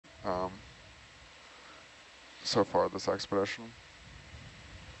um, so far this expedition.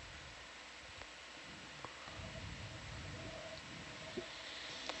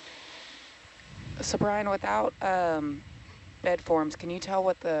 So Brian, without bed forms, can you tell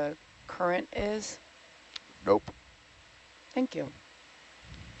what the current is? Nope. Thank you.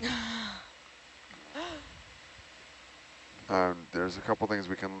 There's a couple things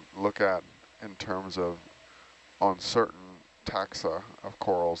we can look at in terms of on certain taxa of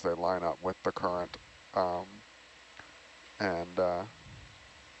corals, they line up with the current. So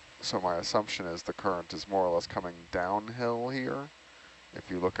my assumption is the current is more or less coming downhill here. If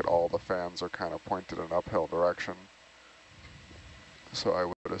you look at all the fans are kind of pointed in an uphill direction. So I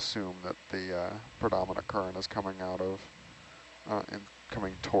would assume that the predominant current is coming out of,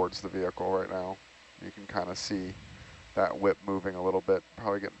 coming towards the vehicle right now. You can kind of see that whip moving a little bit,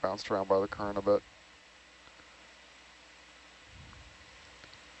 probably getting bounced around by the current a bit.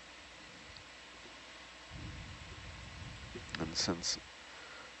 And since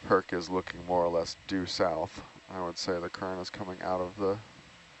Herc is looking more or less due south, I would say the current is coming out of the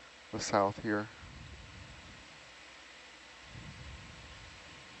south here.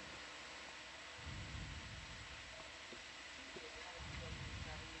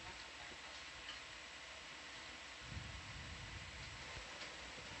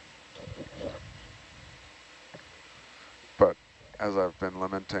 But as I've been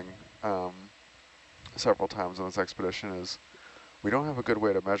lamenting several times on this expedition is we don't have a good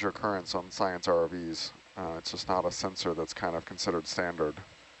way to measure currents on science ROVs. It's just not a sensor that's kind of considered standard.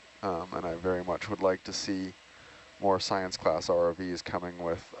 And I very much would like to see more science class ROVs coming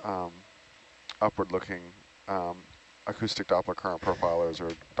with upward-looking acoustic Doppler current profilers or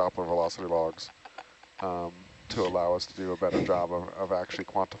Doppler velocity logs to allow us to do a better job of actually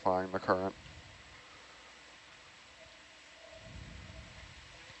quantifying the current.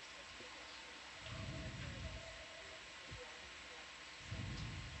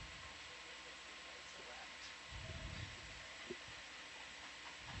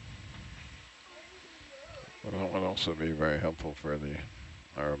 Well, it would also be very helpful for the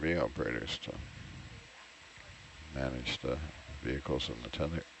ROV operators to manage the vehicles in the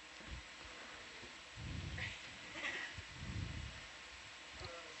tether.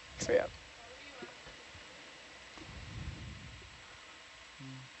 So yeah.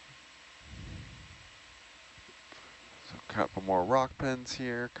 So a couple more rock pens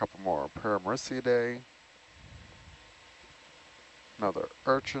here, a couple more paramuriceidae, another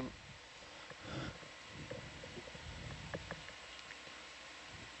urchin.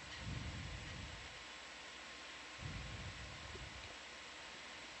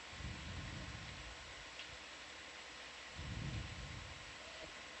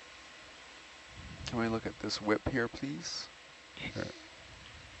 Can we look at this whip here, please? Sure.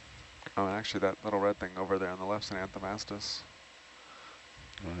 Oh, and actually that little red thing over there on the left's an anthomastus.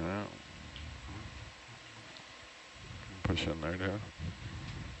 Push in there, too.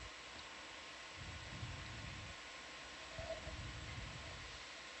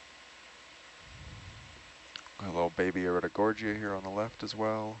 A little baby iridigorgia here on the left as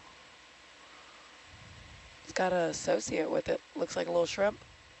well. It's got an associate with it. Looks like a little shrimp.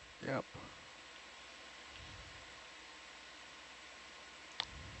 Yep.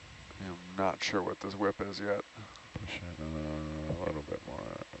 I'm not sure what this whip is yet. Push in a little bit more.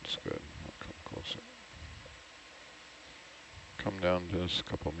 That's good. I'll come closer. Come down just a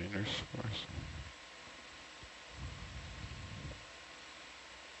couple meters for us.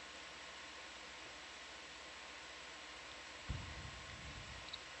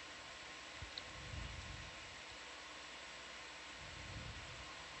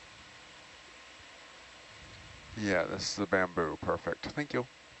 Yeah, this is the bamboo. Perfect. Thank you.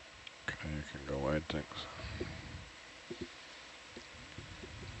 Okay, you can go wide, thanks.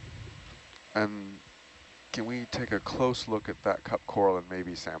 And can we take a close look at that cup coral and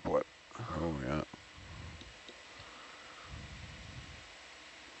maybe sample it? Oh, yeah.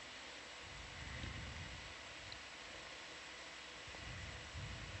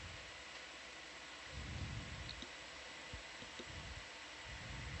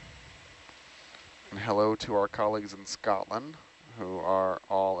 And hello to our colleagues in Scotland who are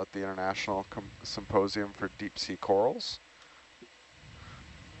all at the International Symposium for Deep Sea Corals.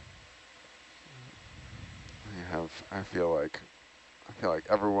 I feel like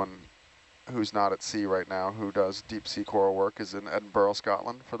everyone who's not at sea right now who does deep sea coral work is in Edinburgh,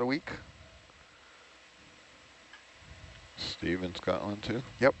 Scotland for the week. Steve in Scotland, too?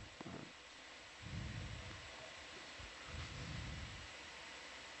 Yep.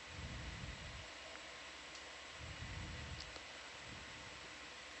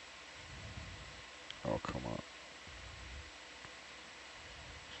 Oh, come on.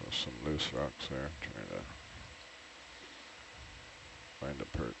 So some loose rocks there, trying to find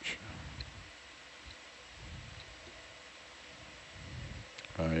a perch.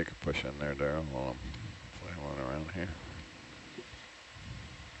 You can push in there, Daryl, while I'm flailing around here.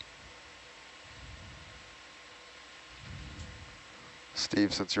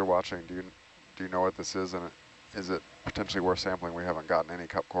 Steve, since you're watching, do you know what this is, and is it potentially worth sampling? We haven't gotten any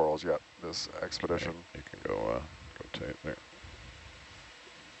cup corals yet this expedition. Okay, you can go rotate there.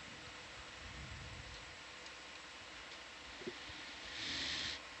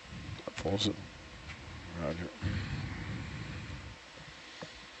 That pulls it. Roger.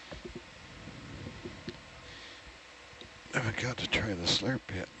 Haven't got to try the slurp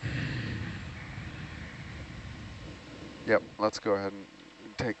yet. Yep, let's go ahead and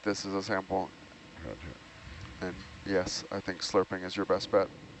take this as a sample. Roger. And yes, I think slurping is your best bet.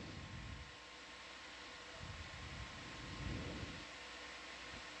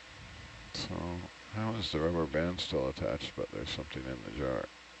 So how is the rubber band still attached, but there's something in the jar?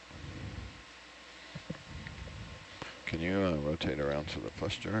 Can you rotate around to the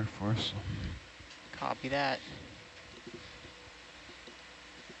flush jar for us? Copy that.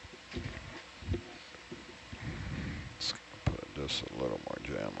 Let's put just a little more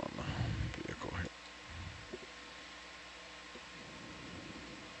jam on the vehicle here.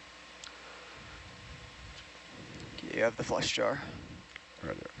 You have the flush jar.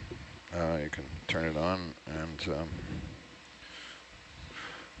 Roger. You can turn it on and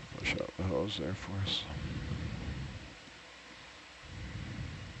push out the hose there for us.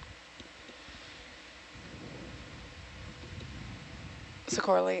 So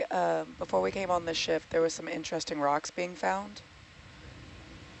Corley, before we came on the shift, there was some interesting rocks being found.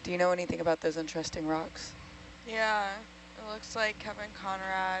 Do you know anything about those interesting rocks? Yeah, it looks like Kevin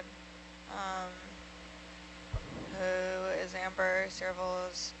Conrad, who is Amber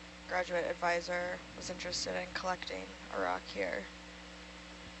Serval's graduate advisor, was interested in collecting a rock here.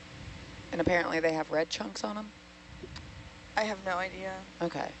 And apparently they have red chunks on them? I have no idea.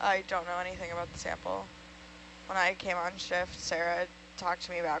 Okay. I don't know anything about the sample. When I came on shift, Sarah talked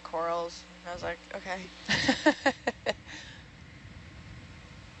to me about corals, and I was like, okay.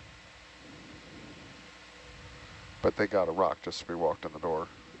 But they got a rock just as we walked in the door.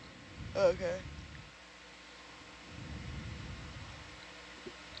 Okay.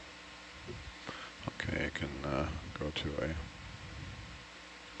 Okay, you can go to a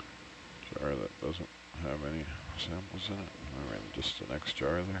jar that doesn't have any samples in it. I mean, just the next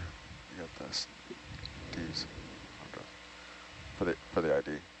jar there. You got this. D's. For the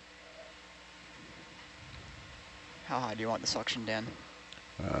ID. How high do you want the suction, Dan?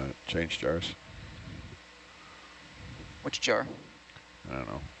 Change jars. Which jar? I don't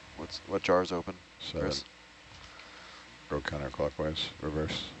know. What jar's open? 7. Chris? Go counterclockwise,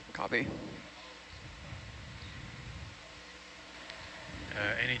 reverse. Copy.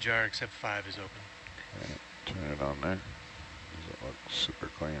 Any jar except 5 is open. Okay, turn it on there. Does it look super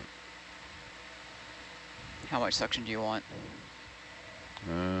clean? How much suction do you want?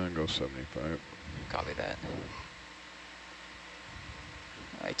 Go 75. Copy that.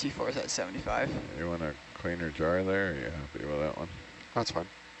 T4 is at 75. You want a cleaner jar there? Are you happy with that one? That's fine.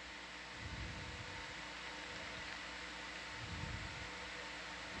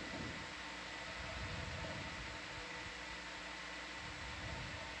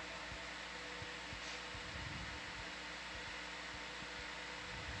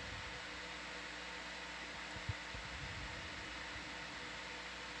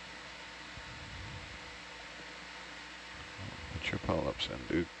 Put your polyps in,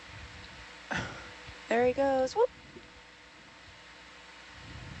 dude. There he goes. Whoop.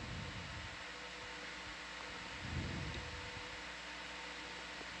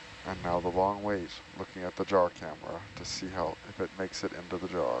 And now the long wait, looking at the jar camera to see if it makes it into the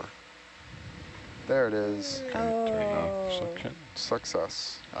jar. There it is. Okay, turn off Oh. suction.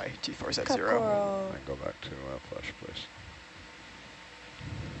 Success. T4 is at Cup 0. coral. And go back to flush, please.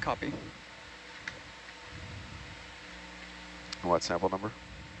 Copy. And what sample number?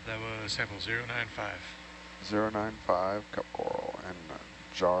 That was sample 095. 095 cup coral and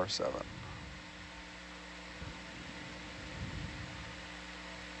jar 7.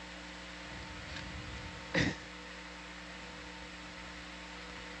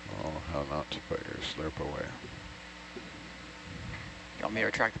 Oh, how not to put your slurp away. You want me to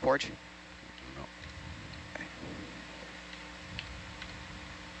retract the porch? No.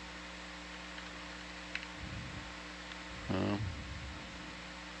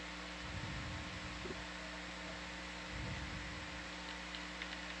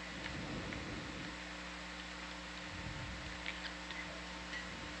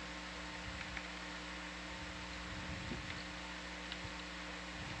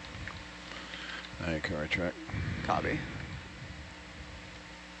 I can retract. Copy.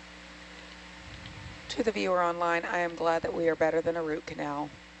 To the viewer online, I am glad that we are better than a root canal.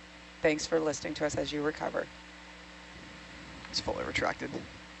 Thanks for listening to us as you recover. It's fully retracted.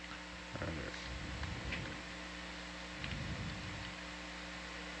 Roger.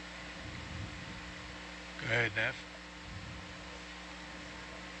 Go ahead, Neff.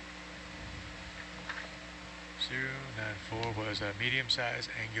 094 was a medium-sized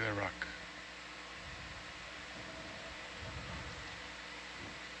angular rock.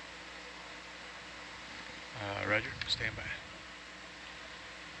 Roger, stand by.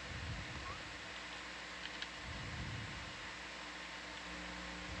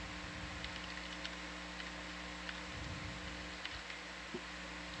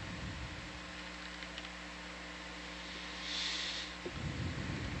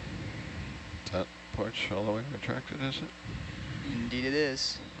 Is that porch all the way retracted, is it? Indeed it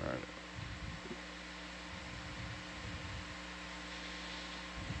is. Right.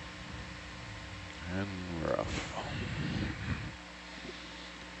 And rough.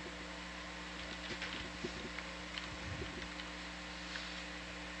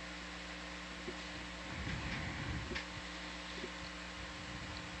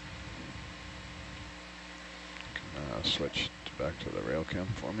 Switch back to the rail cam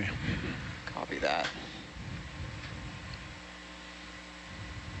for me. Copy that.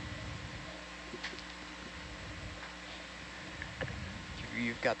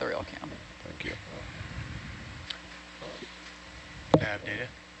 You've got the rail cam. Thank you. Nav data.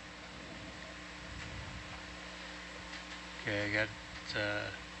 Okay, I got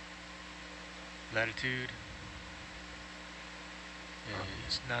latitude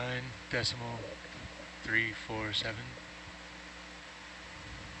is 9.347.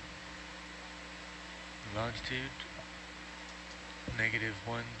 Longitude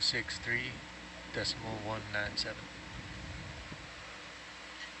 -163.197.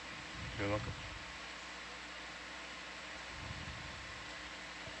 You're welcome.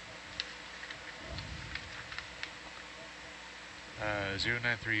 Uh,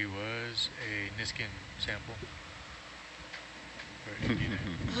 093 was a Niskin sample. For Indiana.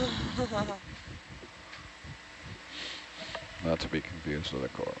 Not to be confused with a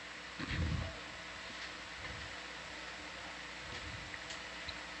coral.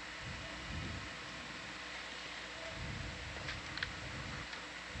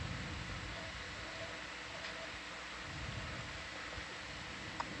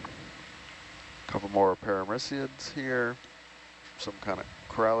 Couple more paramuriceids here. Some kind of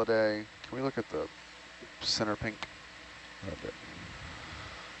corallidae. Can we look at the center pink? Okay.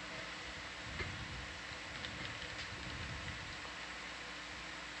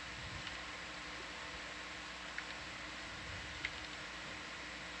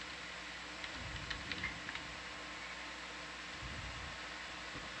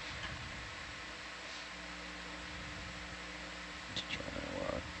 Just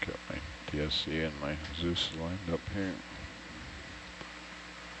trying to get my DSC and my Zeus lined up here.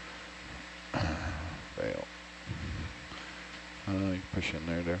 Fail. You push in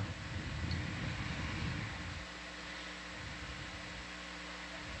there.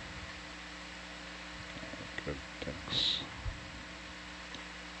 Good, thanks.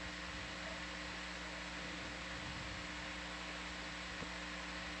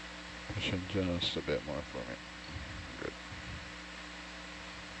 Push in just a bit more for me. Good.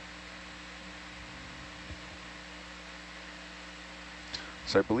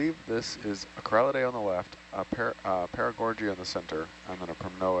 So I believe this is a corallidae on the left, a paragorgia in the center, and then a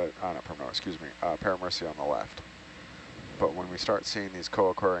paramuriceids on the left. But when we start seeing these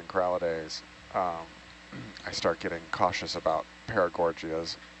co-occurring corallidaes, I start getting cautious about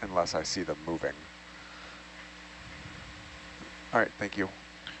paragorgias unless I see them moving. All right, thank you.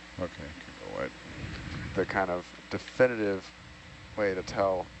 Okay, can go wide. The kind of definitive way to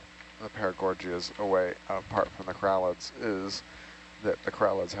tell the paragorgias away apart from the corallids is that the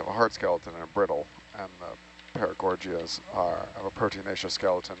corallids have a hard skeleton and a brittle, and the paragorgias have a proteinaceous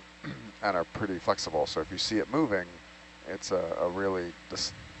skeleton and are pretty flexible. So if you see it moving, it's a really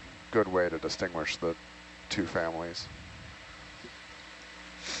good way to distinguish the two families.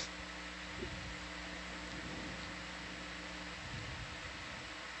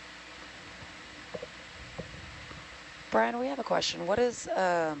 Brian, we have a question. What is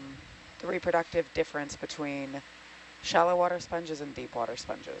the reproductive difference between shallow water sponges and deep water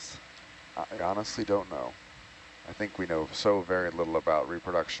sponges? I honestly don't know. I think we know so very little about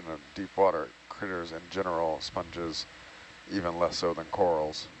reproduction of deep water critters in general, sponges even less so than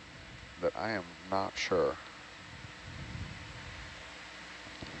corals, that I am not sure.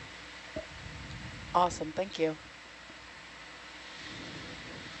 Awesome, thank you.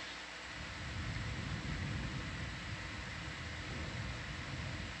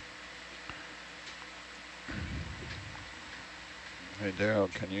 Hey,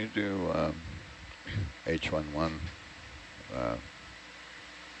 Daryl, can you do H11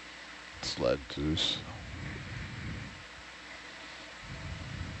 sled Zeus?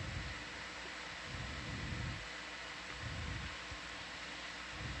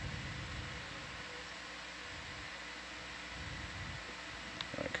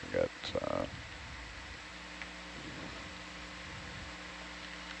 I can get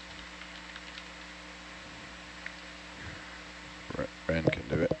Ren can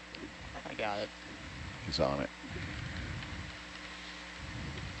do it. I got it. He's on it.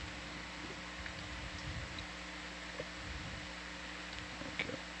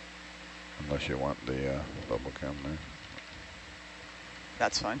 Okay. Unless you want the bubble cam there.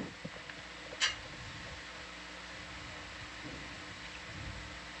 That's fine.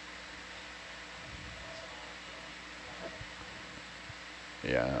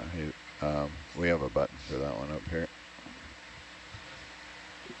 Yeah, we have a button for that one up here.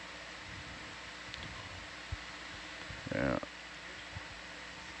 Yeah.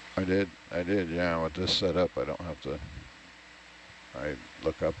 I did, yeah, with this setup, I don't have to, I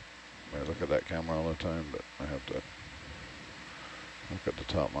look at that camera all the time, but I have to look at the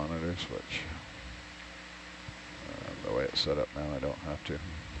top monitors, which, the way it's set up now, I don't have to.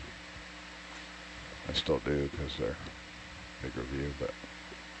 I still do because they're bigger view, but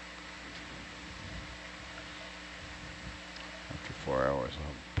after 4 hours, I'll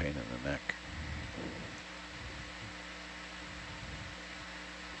have pain in the neck.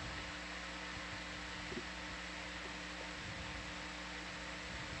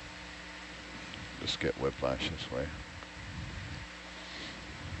 Just get whiplash this way.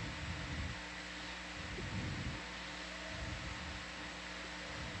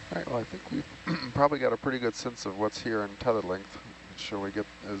 All right, well, I think we've probably got a pretty good sense of what's here in tether length. Shall we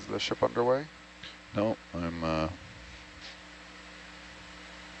is the ship underway? No, I'm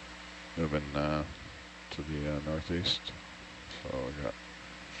moving to the northeast. So we got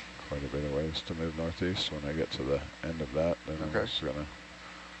quite a bit of ways to move northeast. When I get to the end of that, then I'm just we'll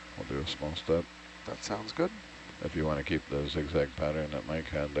do a small step. That sounds good. If you want to keep the zigzag pattern that Mike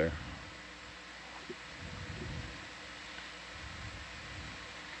had there.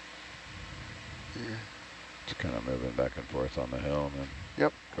 Yeah. It's kind of moving back and forth on the hill and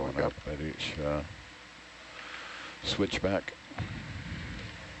then going up at each switchback.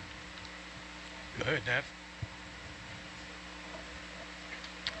 Go ahead, Nav.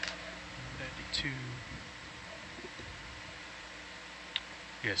 92.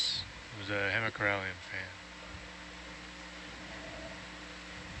 Yes, it was a hemicorallium fan.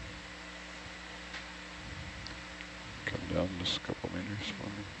 Come down just a couple meters for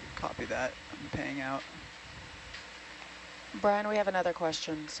me. Copy that. I'm paying out. Brian, we have another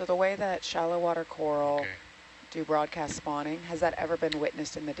question. So the way that shallow water coral Okay, do broadcast spawning, has that ever been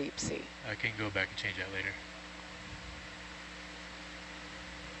witnessed in the deep sea? I can go back and change that later.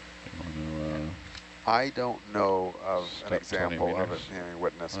 You want to, I don't know of an Step 20 example of it meters being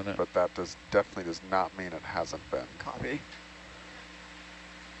witnessed, on it. but that definitely does not mean it hasn't been. Copy.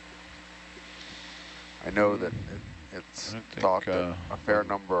 I know that it's I think, thought that a fair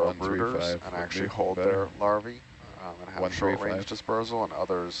number of 135 rooters would and be actually hold better. their larvae and have short 135. range dispersal, and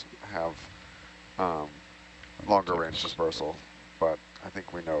others have longer range Text. dispersal. But I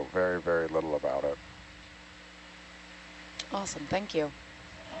think we know very, very little about it. Awesome, thank you.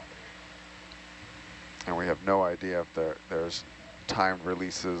 And we have no idea if there's timed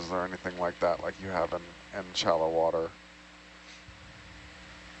releases or anything like that like you have in shallow water.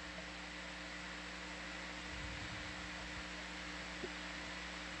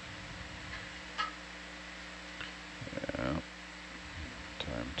 Yeah.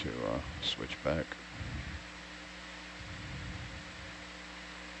 Time to switch back.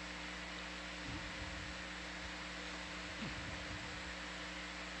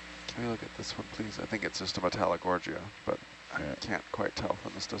 Can we look at this one, please? I think it's just a metallogorgia, but Yeah. I can't quite tell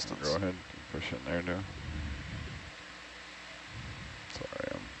from this distance. Go ahead, push in there now. Sorry,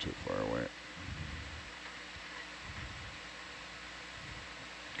 I'm too far away.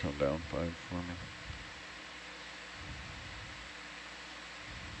 Come down 5 for me.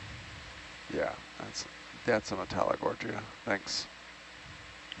 Yeah, that's a metallogorgia. Thanks.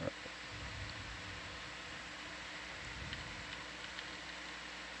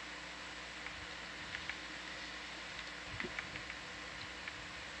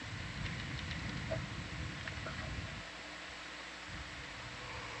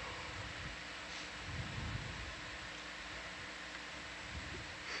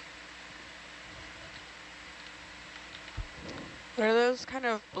 What are those kind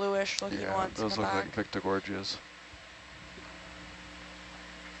of bluish looking Yeah, ones in those the look back? like iridigorgias.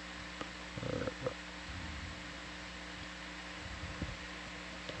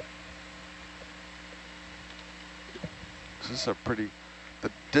 This is a pretty, the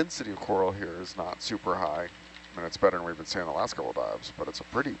density of coral here is not super high. I mean, it's better than we've been seeing the last couple of dives, but it's a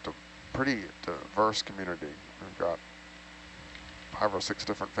pretty diverse community. We've got 5 or 6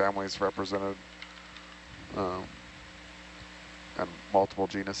 different families represented, and multiple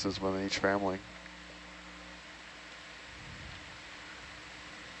genuses within each family.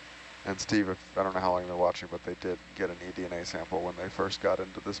 And Steve, I don't know how long you're watching, but they did get an eDNA sample when they first got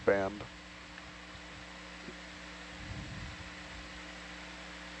into this band.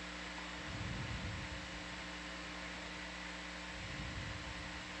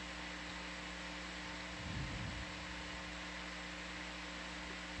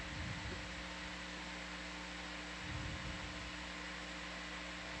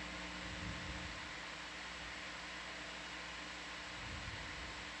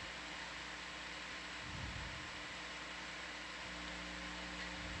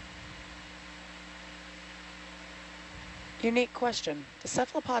 Unique question. Do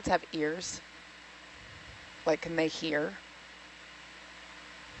cephalopods have ears? Like, can they hear?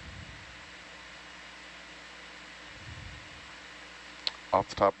 Off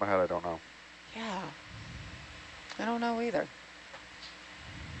the top of my head, I don't know. Yeah. I don't know either.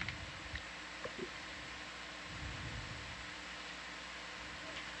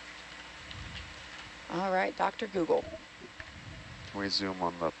 All right, Dr. Google. Can we zoom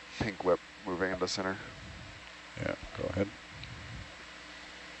on the pink whip moving into center? Yeah, go ahead.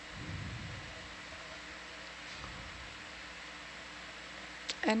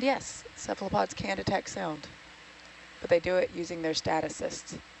 And yes, cephalopods can detect sound, but they do it using their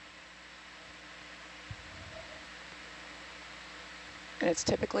statocysts. And it's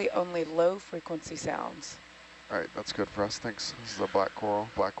typically only low frequency sounds. All right, that's good for us. Thanks. This is a black coral,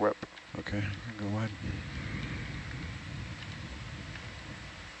 black whip. Okay, go ahead.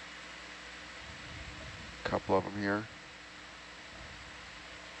 Couple of them here.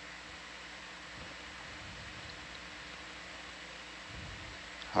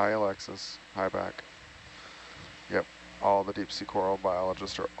 Hi, Alexis. Hi, back. Yep, all the deep sea coral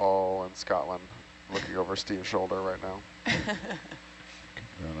biologists are all in Scotland looking over Steve's shoulder right now.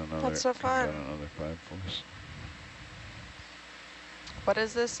 That's so fun. Got another 5 for us. What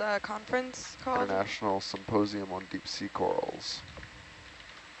is this conference called? International Symposium on Deep Sea Corals.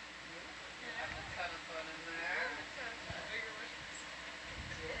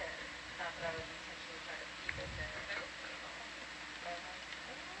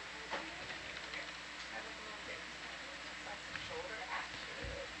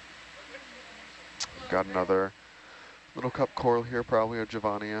 Got another little cup coral here, probably a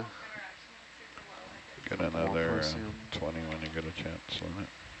Giovannia. Get another 1%. 20 when you get a chance on it.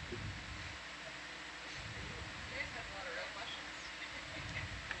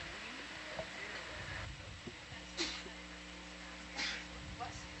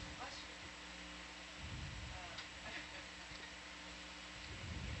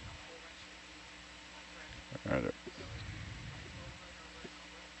 All right.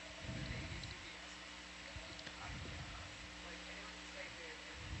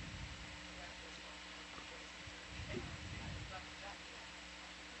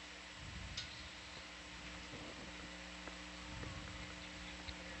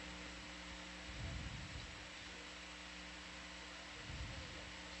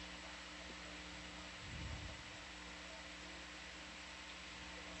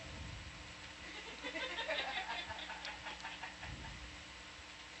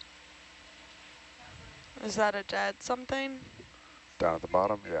 Is that a dead something? Down at the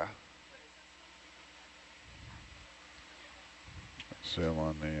bottom, yeah. Zoom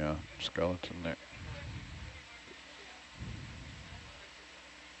on the skeleton there.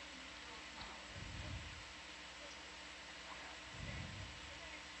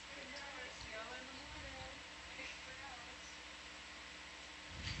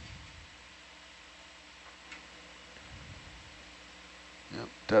 Yep,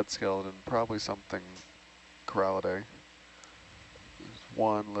 dead skeleton, probably something corallidae. There's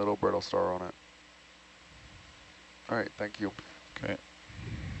one little brittle star on it. All right, thank you. Okay.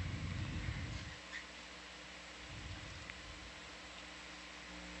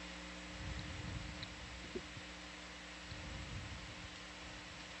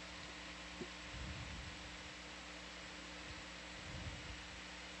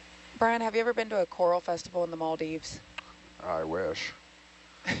 Brian, have you ever been to a coral festival in the Maldives? I wish.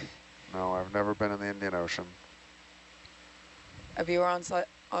 No, I've never been in the Indian Ocean. A viewer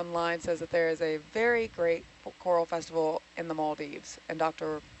online says that there is a very great coral festival in the Maldives, and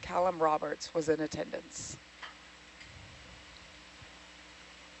Dr. Callum Roberts was in attendance.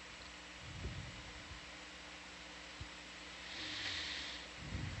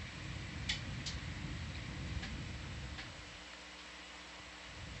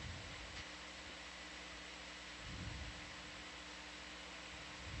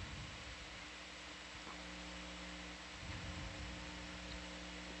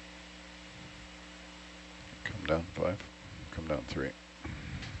 Come down 5, come down 3.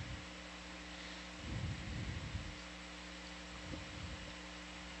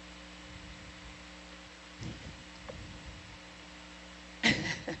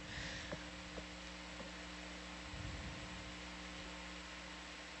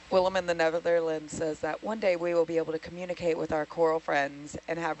 Willem in the Netherlands says that one day we will be able to communicate with our coral friends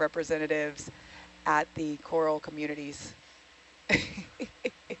and have representatives at the coral communities.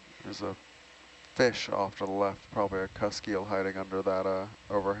 There's a fish off to the left, probably a cusk eel hiding under that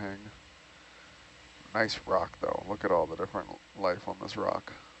overhang. Nice rock though. Look at all the different life on this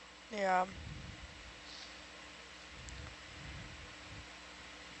rock. Yeah.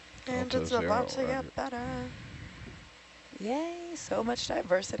 And Delta it's about to zero, get roger. better. Yay, so much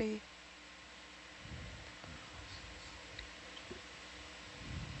diversity.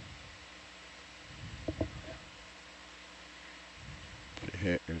 If you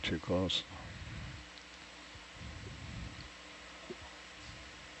hit, you're too close.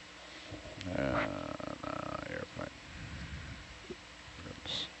 No, you're fine.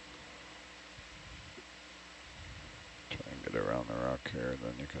 Let's try and get around the rock here,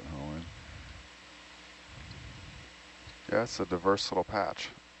 then you can haul in. Yeah, it's a diverse little patch.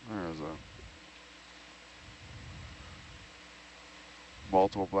 There's a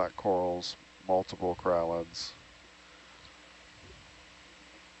multiple black corals, multiple corallids.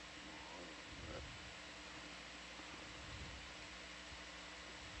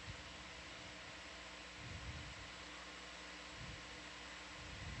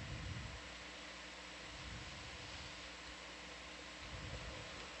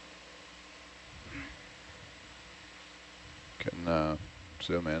 Can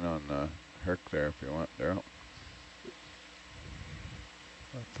zoom in on Herc there if you want, Daryl.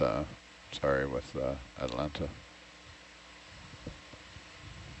 With, sorry, with Atlanta.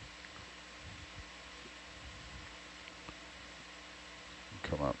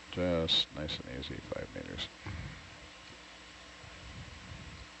 Come up just nice and easy, 5 meters.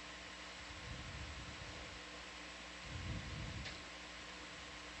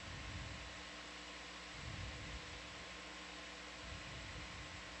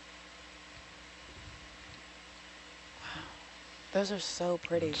 Those are so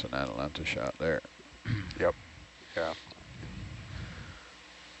pretty. It's an Atlanta shot there. Yep. Yeah.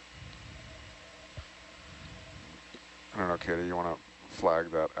 I don't know, Katie, you want to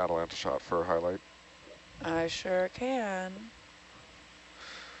flag that Atalanta shot for a highlight? I sure can.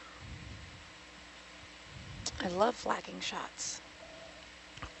 I love flagging shots.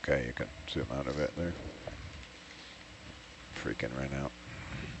 Okay, you can zoom out of it there. Freaking ran out.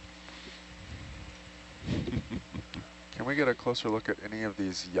 Can we get a closer look at any of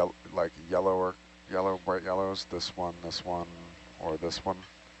these bright yellows? This one, or this one?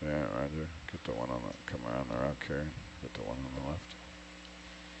 Yeah, Roger. Get the one on the, come around the rock here. Get the one on the left.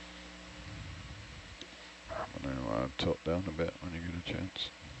 And then tilt down a bit when you get a chance.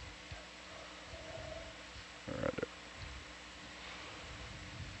 Roger.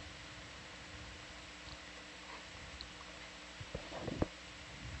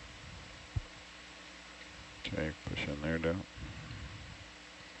 Okay, push in there, down.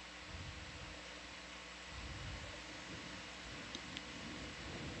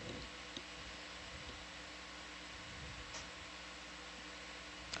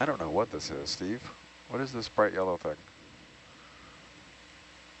 I don't know what this is, Steve. What is this bright yellow thing?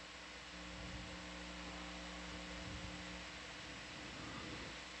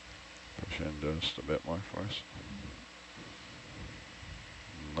 Push in just a bit more for us.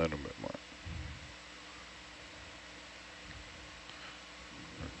 A little bit more.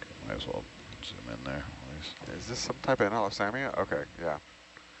 Okay, might as well zoom in there, at least. Is this some type of analysamia? Okay, yeah.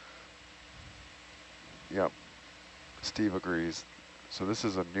 Yep. Steve agrees. So this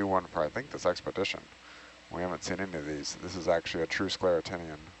is a new one for, I think, this expedition. We haven't seen any of these. This is actually a true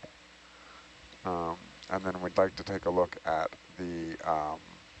sclerotinian. And then we'd like to take a look at the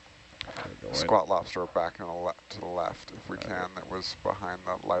squat lobster back to the left, if we can. That was behind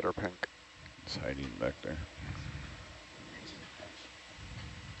the lighter pink. It's hiding back there.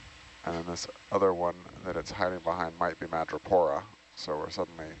 And then this other one that it's hiding behind might be madrepora. So we're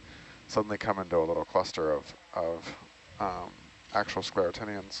suddenly coming to a little cluster of actual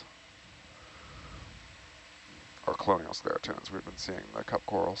sclerotinians, or colonial sclerotinians. We've been seeing the cup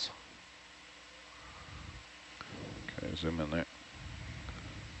corals. Okay, zoom in there.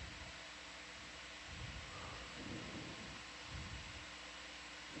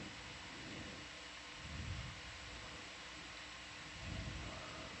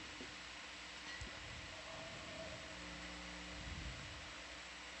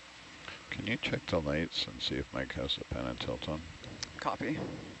 Can you check the lights and see if Mike has the pen and tilt on? Copy.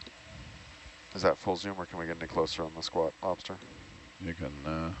 Is that full zoom, or can we get any closer on the squat lobster? You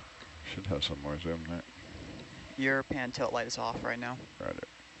can, should have some more zoom there. Your pan tilt light is off right now. Right it.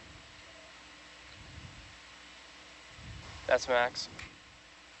 That's max.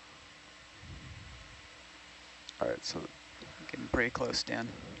 All right, so Getting pretty close, Dan.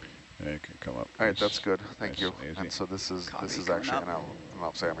 Yeah, you can come up. all right, that's good. Thank nice you. and easy. And so this is Copy, coming actually up. an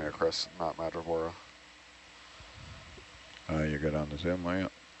Opsamia, not madrepora. You're good on the zoom, are you?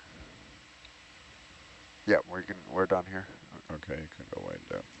 Yeah, we're done here. Okay, you can go wide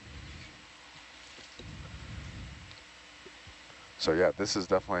down. So yeah, this is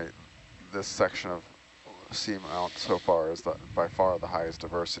definitely, this section of seamount so far is by far the highest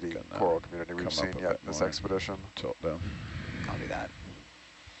diversity Can, coral community we've come seen up a yet bit in this more. expedition. Tilt down. Copy that.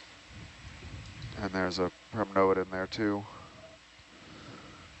 And there's a primnoid in there too.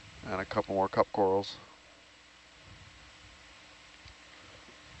 And a couple more cup corals.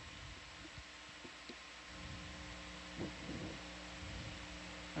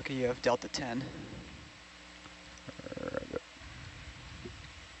 Okay, you have delta 10. Right it.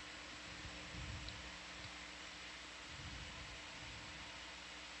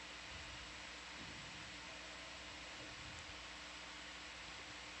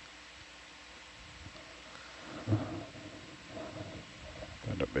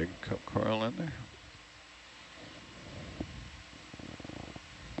 Got a big cup coral in there.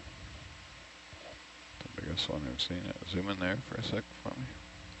 The biggest one I've seen it. Zoom in there for a sec for me.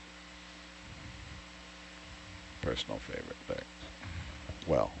 Personal favorite there.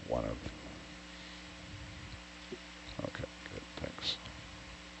 Well, one of. Okay, good, thanks.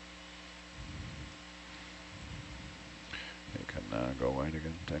 You can go wide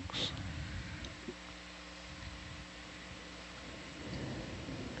again, thanks.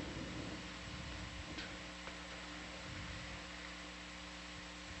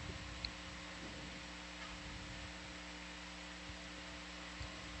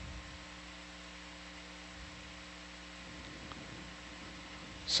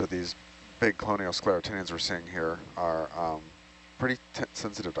 So these big colonial sclerotinians we're seeing here are pretty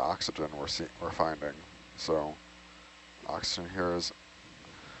sensitive to oxygen. We're finding. So oxygen here is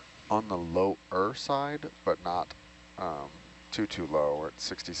on the lower side, but not too low. We're at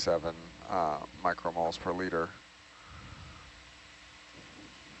 67 micromoles per liter.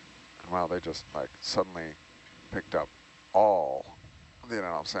 And wow, they just like suddenly picked up all the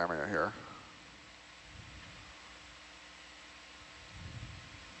Opsamia here.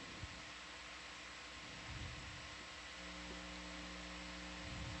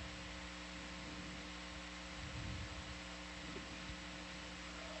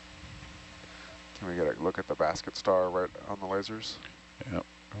 Can we get a look at the basket star right on the lasers? Yep,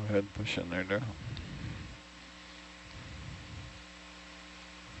 go ahead, push in there, Daryl.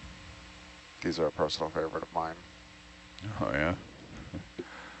 These are a personal favorite of mine. Oh, yeah.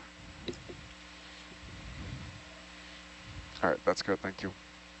 All right, that's good, thank you.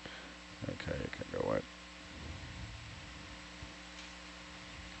 Okay, you can go wide.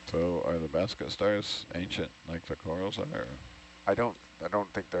 So are the basket stars ancient like the corals are? Or? I don't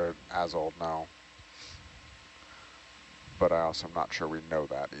think they're as old now. But I also am not sure we know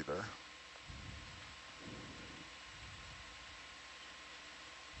that either.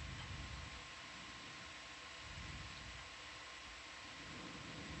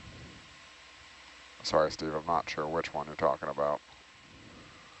 Sorry, Steve, I'm not sure which one you're talking about.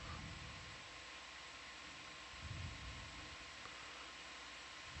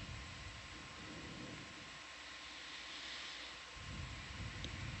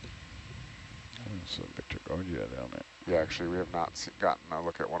 There's a iridigorgia down there. Yeah, actually, we have not gotten a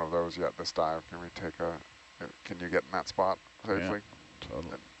look at one of those yet this dive. Can we take can you get in that spot safely? Yeah,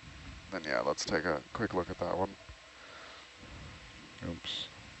 totally. Then yeah, let's take a quick look at that one. Oops.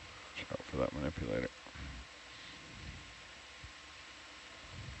 Watch out for that manipulator.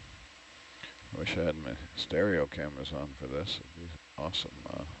 I wish I had my stereo cameras on for this. It'd be awesome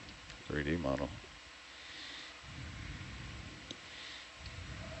 3D model.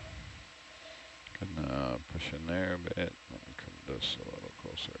 Can push in there a bit. Let me come this a little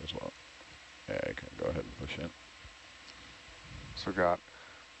closer as well. Yeah, I can go ahead and push in. So we got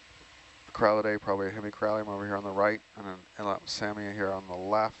the corallidae, probably a hemicorallium over here on the right, and an inaccuracies here on the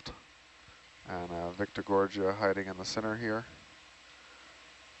left, and a iridigorgia hiding in the center here.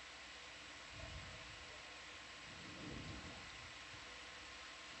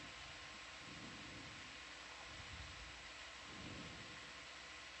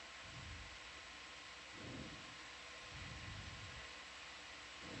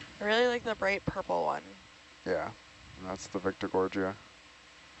 I really like the bright purple one. Yeah, and that's the iridigorgia.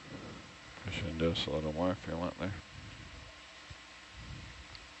 Push in just a little more if you want there.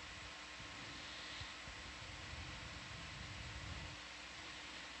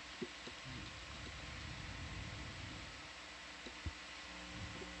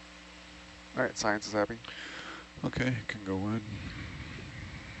 All right, science is happy. Okay, can go wide.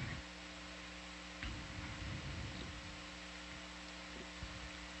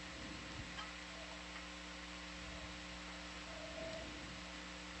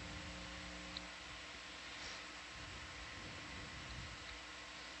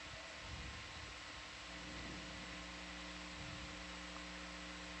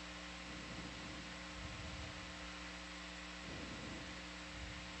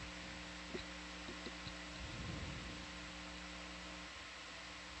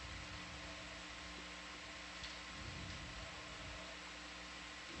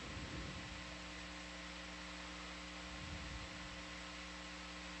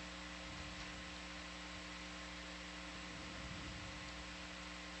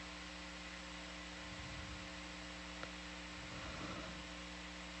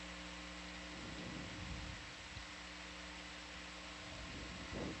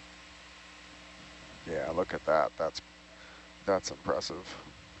 Yeah, look at that. That's impressive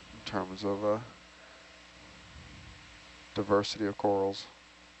in terms of diversity of corals.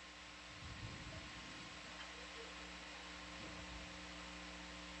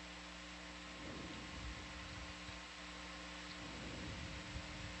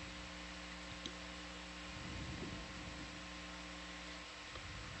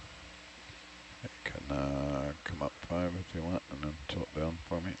 You can come up 5 if you want, and then tilt down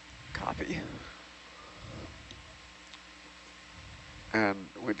for me. Copy. And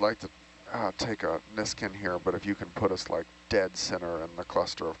we'd like to take a Niskin here, but if you can put us like dead center in the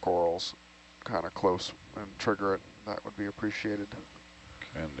cluster of corals, kind of close, and trigger it, that would be appreciated.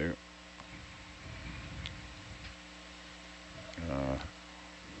 Can do.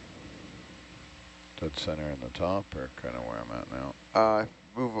 Dead center in the top, or kind of where I'm at now?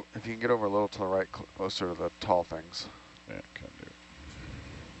 Move if you can get over a little to the right, closer to the tall things. Yeah, can do.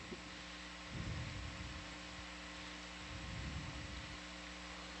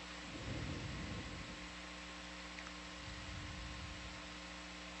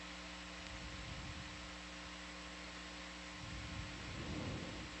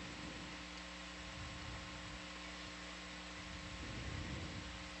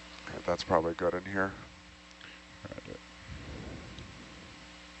 Okay, that's probably good in here. Roger.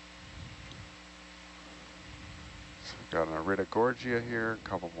 So we've got an iridigorgia here, a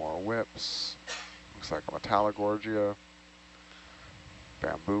couple more whips. Looks like a metallogorgia.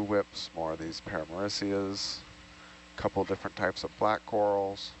 Bamboo whips, more of these paramuriceids. Couple different types of black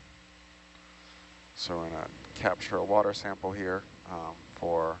corals. So we're going to capture a water sample here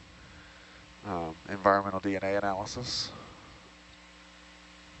for environmental DNA analysis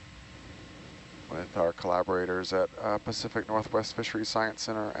with our collaborators at Pacific Northwest Fisheries Science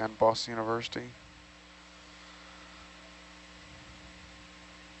Center and Boston University.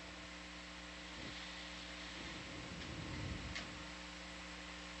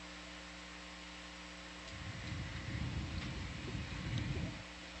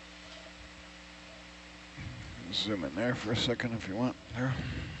 Zoom in there for a second if you want. There.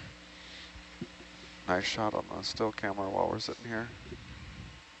 Nice shot on the still camera while we're sitting here.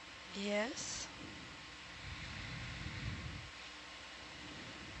 Yes.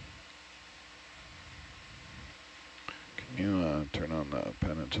 Can you turn on the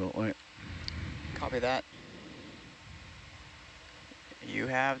pen and tilt light? Copy that. You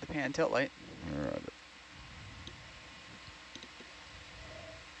have the pan tilt light. Roger.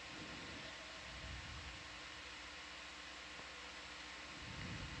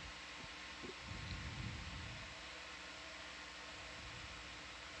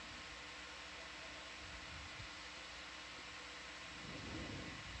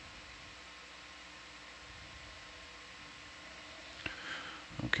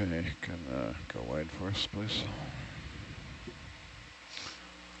 Okay, can go wide for us, please.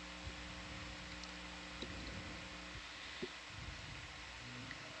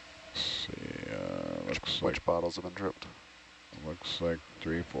 like Which bottles have been tripped? looks like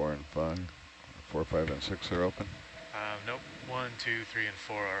 3, 4, and 5. 4, 5, and 6 are open. Nope. 1, 2, 3, and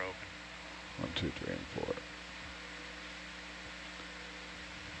 4 are open. 1, 2, 3, and 4.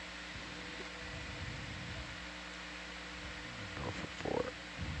 Go for 4.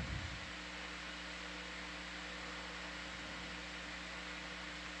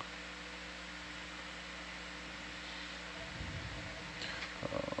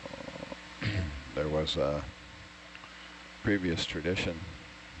 There was a previous tradition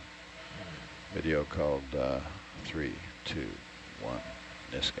video called 3, 2, 1,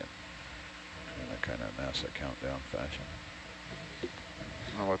 Niskin, in a kind of NASA countdown fashion.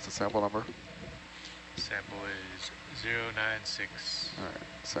 Oh, what's the sample number? Sample is 096. All right,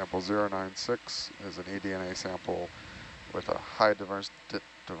 sample 096 is an eDNA sample with a high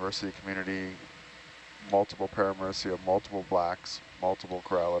diversity community, multiple paramuriceids, multiple blacks, multiple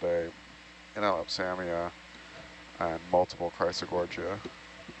corallidae, Inelapsamia, and multiple iridigorgia.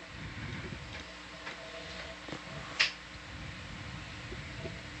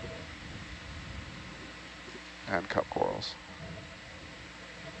 And cup corals.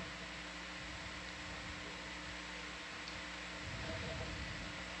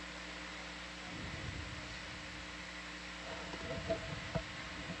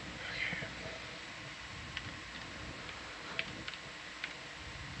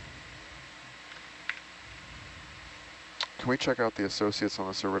 Can we check out the associates on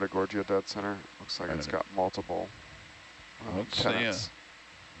this iridigorgia dead center? Looks like it's got multiple tenants.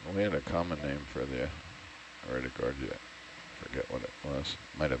 We had a common name for the iridigorgia. Forget what it was.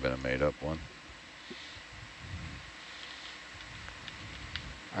 Might have been a made-up one.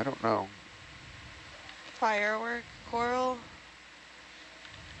 I don't know. Firework coral.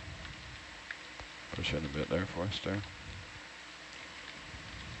 Push in a bit there for us there.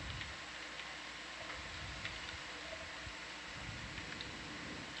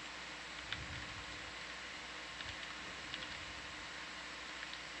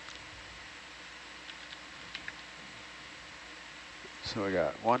 So we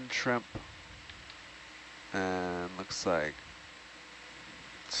got one shrimp and looks like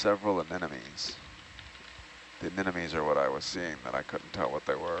several anemones. The anemones are what I was seeing that I couldn't tell what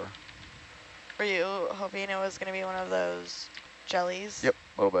they were. Were you hoping it was going to be one of those jellies? Yep,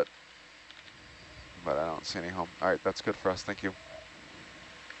 a little bit. But I don't see any home. All right, that's good for us. Thank you.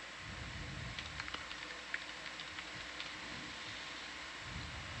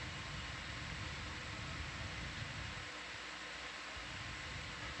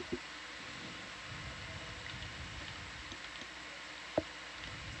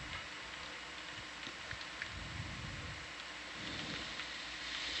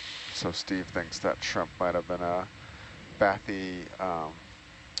 So Steve thinks that shrimp might have been a bathy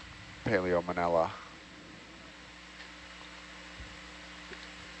paleomanella.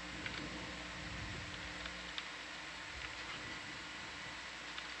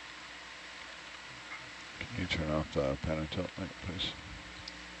 Can you turn off the pan and tilt light, please?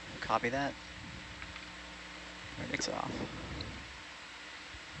 Copy that. It's off.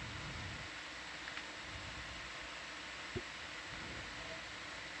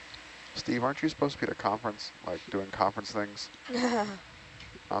 Steve, aren't you supposed to be at a conference, like doing conference things?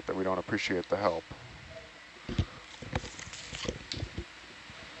 Not that we don't appreciate the help.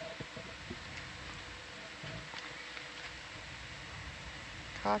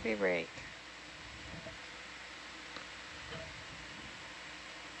 Coffee break.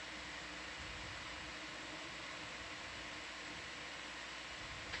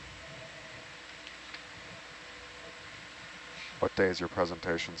 What day is your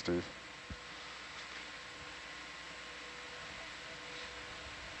presentation, Steve?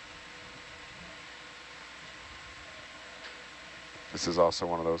 This is also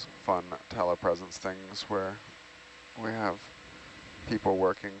one of those fun telepresence things where we have people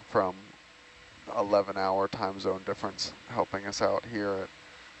working from 11-hour time zone difference helping us out here at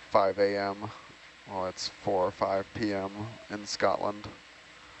 5 a.m. Well, it's 4 or 5 p.m. in Scotland.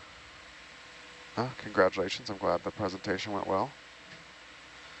 Congratulations, I'm glad the presentation went well.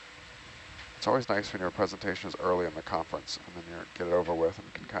 It's always nice when your presentation is early in the conference and then you get it over with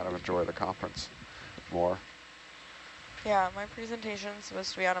and can kind of enjoy the conference more. Yeah, my presentation's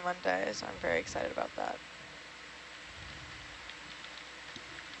supposed to be on a Monday, so I'm very excited about that.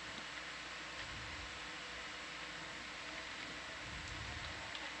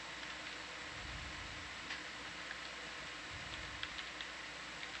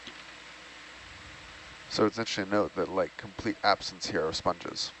 So it's interesting to note that like complete absence here of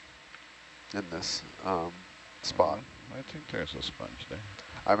sponges in this spot. I think there's a sponge there.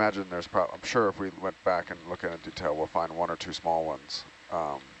 I imagine there's I'm sure if we went back and look in detail, we'll find one or two small ones.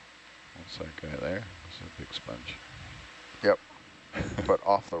 What's that guy there? It's a big sponge. Yep, but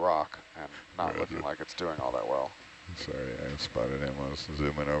off the rock and not looking like it's doing all that well. Sorry, I spotted him. I was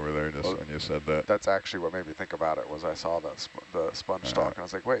zooming over there just when you said that. That's actually what made me think about it, was I saw that the sponge stalk, and I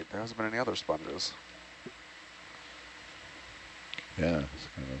was like, wait, there hasn't been any other sponges. Yeah, it's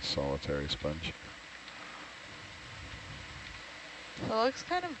kind of a solitary sponge. It looks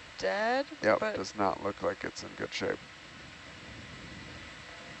kind of dead. Yep, but does not look like it's in good shape.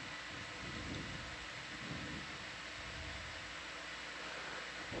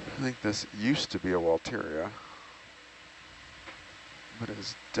 I think this used to be a Walteria, but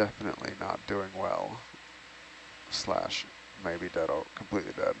is definitely not doing well. Slash, maybe dead,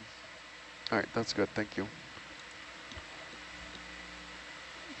 completely dead. All right, that's good, thank you.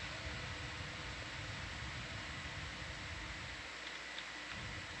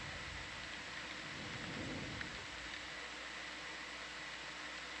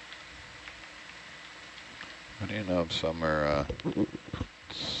 How do you know if some are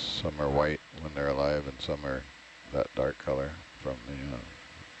white when they're alive and some are that dark color from the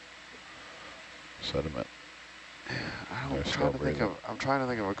sediment? I'm trying to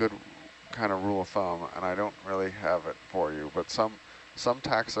think of a good kind of rule of thumb, and I don't really have it for you, but some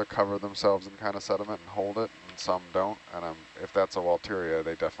taxa cover themselves in kind of sediment and hold it, and some don't, and if that's a Walteria,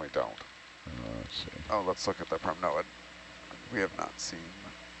 they definitely don't. Let's see. Oh, let's look at the paramuriceids. We have not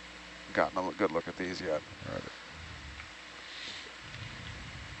gotten a good look at these yet. Right.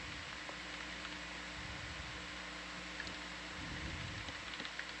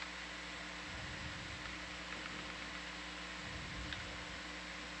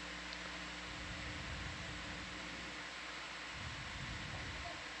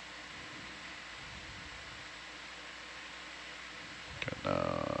 Can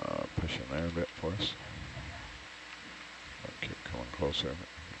push in there a bit for us. I'll keep coming closer.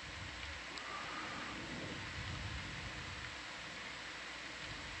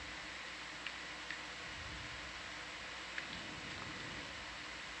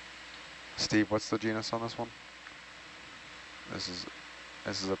 Steve, what's the genus on this one? This is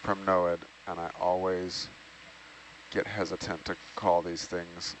a primnoid, and I always get hesitant to call these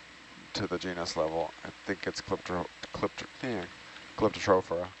things to the genus level. I think it's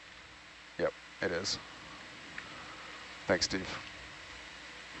Calyptotrophora. Yep, it is. Thanks, Steve.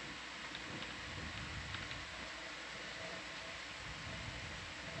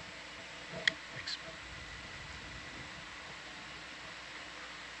 Thanks.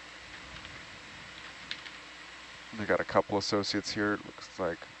 We got a couple associates here. It looks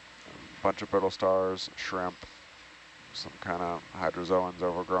like a bunch of brittle stars, shrimp, some kind of hydrozoans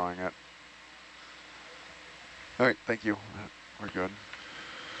overgrowing it. All right, thank you. We're good.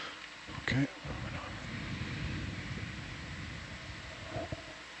 Okay.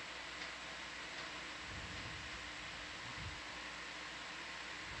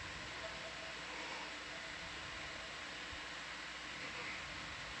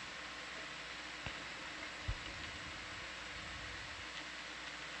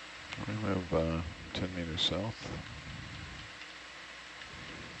 We move 10 meters south.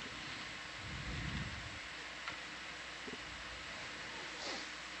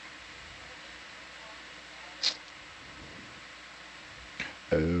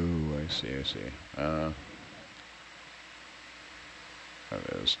 Oh, I see. That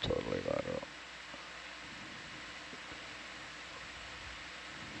is totally lateral.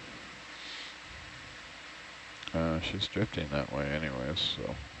 She's drifting that way anyways,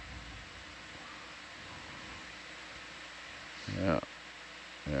 so. Yeah.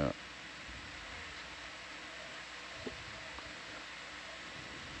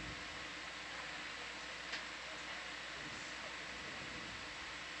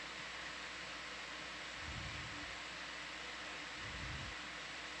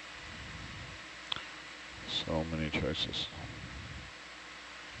 So many choices.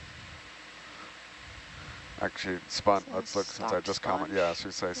 Actually, let's look, since I just commented, yeah, so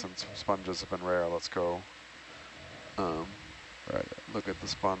we say since sponges have been rare, let's go Right. look at the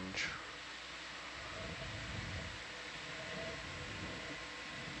sponge.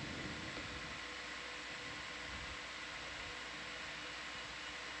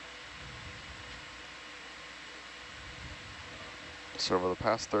 So over the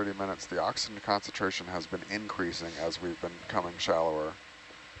past 30 minutes, the oxygen concentration has been increasing as we've been coming shallower.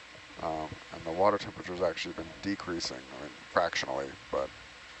 And the water temperature has actually been decreasing, I mean, fractionally, but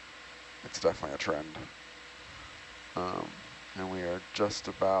it's definitely a trend. And we are just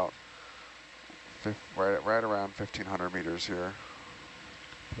about right around 1,500 meters here.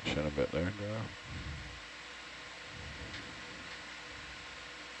 Push in a bit there, Joe.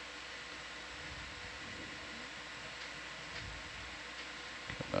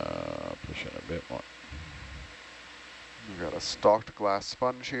 Push in a bit more. We've got a stalked glass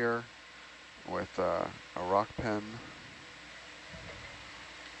sponge here with a rock pen.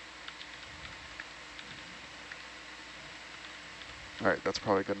 All right, that's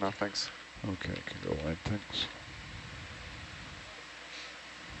probably good enough, thanks. Okay, can go wide, thanks.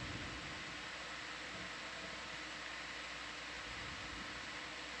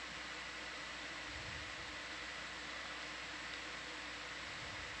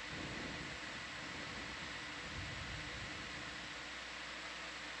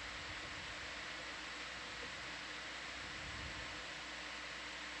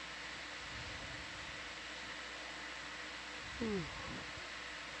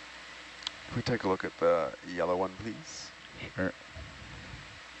 Can we take a look at the yellow one, please? Sure.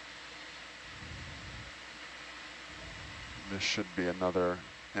 This should be another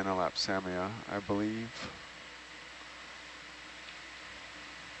Inaccuracies, I believe.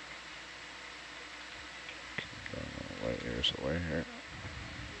 Light years away here.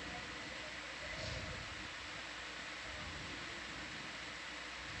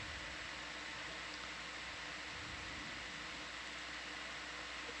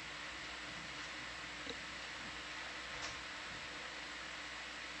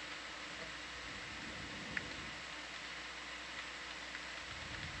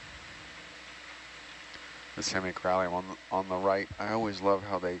 The semi-corallium on the right, I always love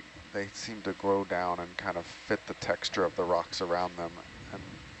how they seem to grow down and kind of fit the texture of the rocks around them. And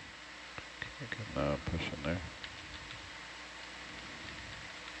You can push in there.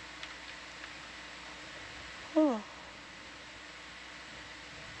 Oh.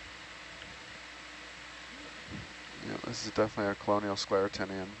 yeah, this is definitely a colonial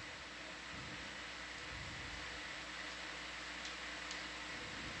sclerotinian.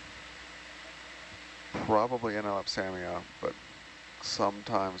 Probably Inaccuracies, but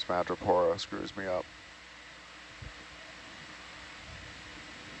sometimes Madrepora screws me up.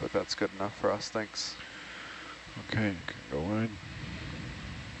 But that's good enough for us, thanks. Okay, can go wide.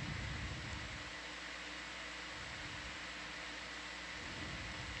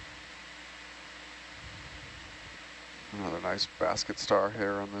 Another nice basket star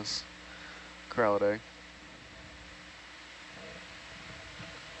here on this corallidae.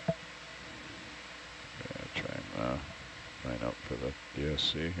 Yeah, try and line up for the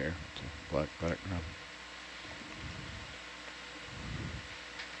DSC here. It's a black background.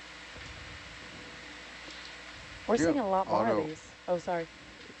 We're Do you seeing have a lot more auto- of these. Oh, sorry.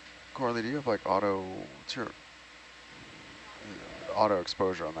 Corley, do you have like auto, what's your auto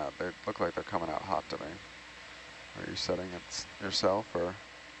exposure on that? They look like they're coming out hot to me. Are you setting it yourself or?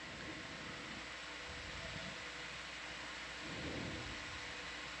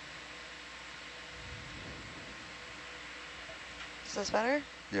 Is this better?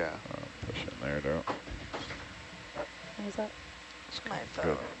 Yeah. Push in there, though. What was that? It's My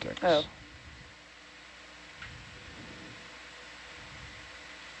good, phone. thanks. Oh.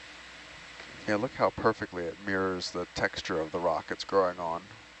 Yeah, look how perfectly it mirrors the texture of the rock it's growing on.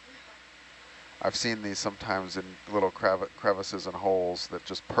 I've seen these sometimes in little crevices and holes that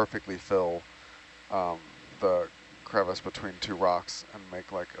just perfectly fill the crevice between two rocks and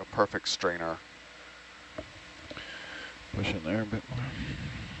make like a perfect strainer. Push in there a bit more.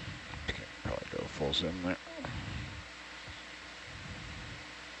 Okay, probably go full zoom there.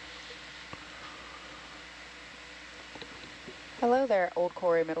 Hello there, Old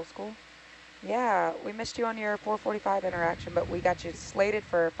Quarry Middle School. Yeah, we missed you on your 4:45 interaction, but we got you slated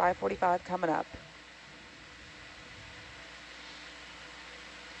for 5:45 coming up.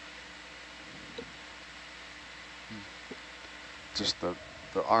 Just the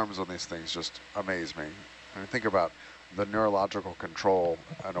arms on these things just amaze me. I mean, think about the neurological control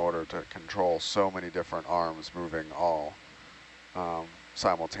in order to control so many different arms moving all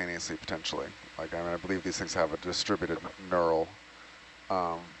simultaneously potentially. Like, I mean, I believe these things have a distributed neural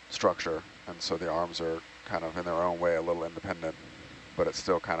structure, and so the arms are kind of in their own way a little independent, but it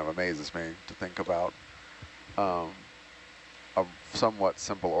still kind of amazes me to think about a somewhat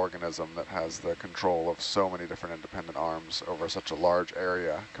simple organism that has the control of so many different independent arms over such a large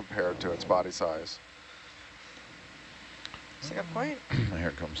area compared to its body size. That's a good point.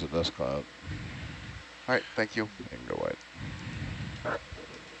 Here comes the dust cloud. All right, thank you. You can go wide.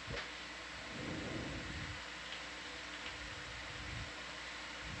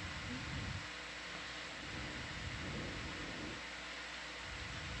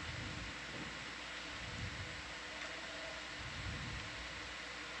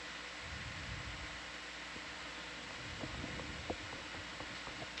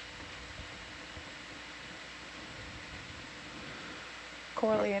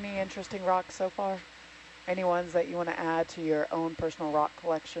 Coralie, any interesting rocks so far? Any ones that you want to add to your own personal rock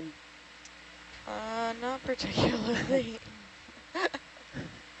collection? Not particularly.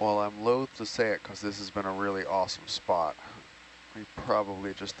 Well, I'm loath to say it because this has been a really awesome spot. We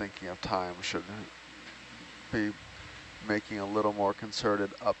probably, just thinking of time, should be making a little more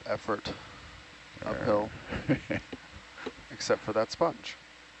concerted up effort uphill, except for that sponge,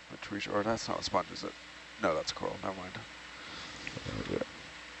 which we should, or that's not a sponge, is it? No, that's coral, never mind.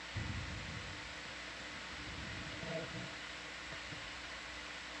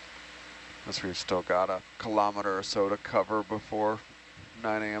 Guess we've still got a kilometer or so to cover before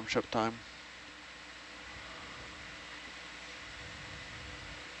 9 a.m. ship time.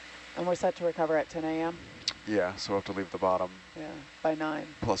 And we're set to recover at 10 a.m.? Yeah, so we'll have to leave the bottom. Yeah, by 9.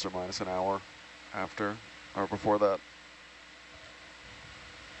 Plus or minus an hour after, or before that.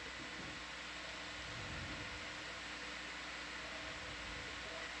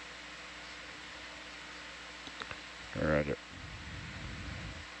 Roger.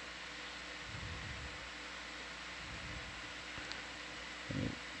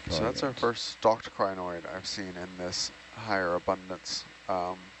 So that's our first stalked crinoid I've seen in this higher abundance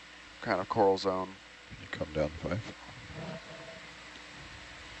kind of coral zone. Can you come down 5?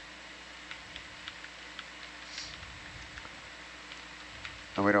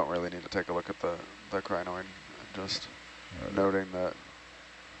 And we don't really need to take a look at the crinoid, just noting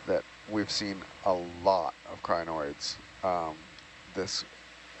that we've seen a lot of crinoids this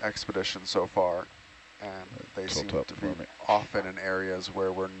expedition so far, and they seem to be often in areas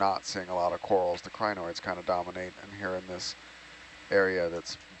where we're not seeing a lot of corals. The crinoids kind of dominate, and here in this area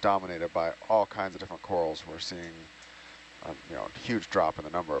that's dominated by all kinds of different corals, we're seeing a huge drop in the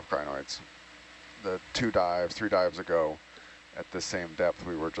number of crinoids. The 3 dives ago, at the same depth,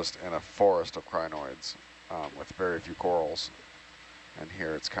 we were just in a forest of crinoids with very few corals. And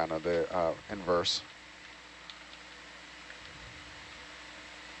here it's kind of the inverse.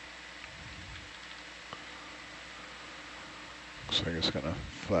 Looks like it's going to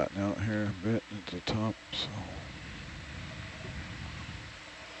flatten out here a bit at the top, so.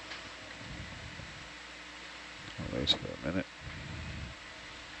 At least for a minute.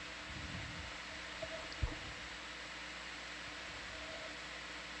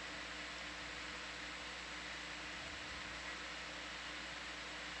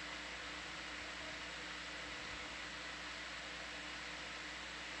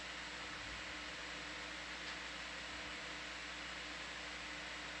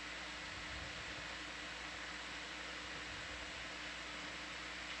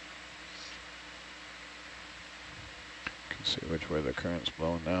 See which way the current's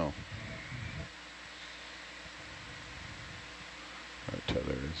blowing now. Our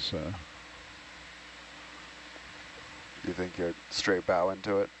tether is... You think you're straight bow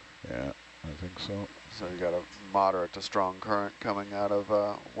into it? Yeah, I think so. So you got a moderate to strong current coming out of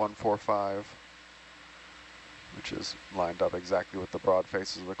 145, which is lined up exactly with the broad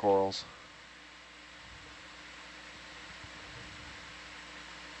faces of the corals.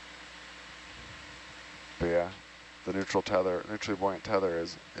 But yeah, the neutrally buoyant tether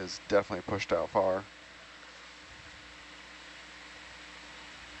is definitely pushed out far.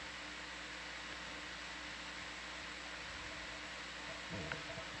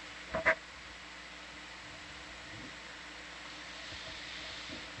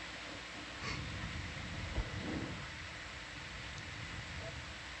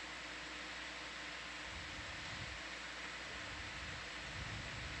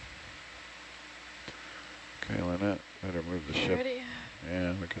 Okay, Lynette, better move the ship. Ready?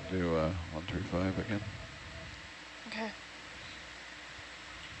 Yeah, we could do 135 again. Okay.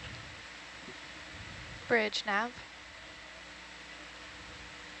 Bridge nav.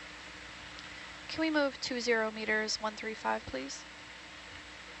 Can we move 20 meters 135, please?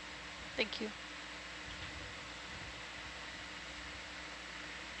 Thank you.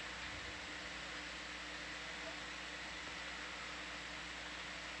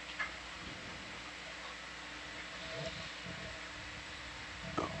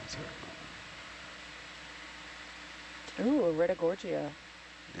 Ooh, iridigorgia.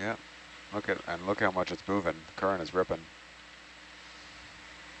 Yeah, look how much it's moving. The current is ripping.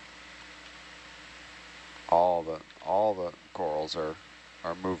 All the corals are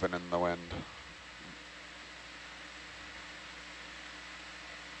moving in the wind.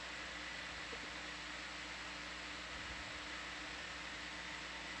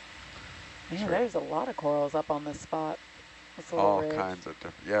 Man, there's a lot of corals up on this spot. All kinds of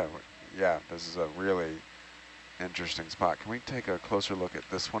different. Yeah. This is a really interesting spot. Can we take a closer look at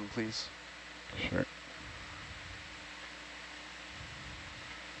this one, please? Sure.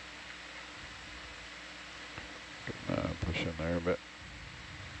 fish in there a bit.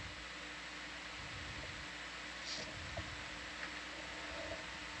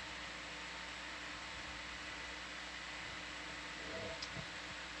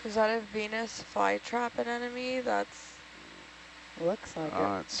 Is that a Venus flytrap anemone? That's... Looks like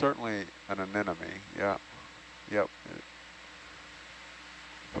it. It's certainly an anemone, yeah. Yep.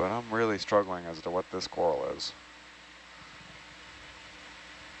 But I'm really struggling as to what this coral is.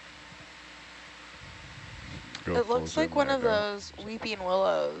 It looks like one of those weeping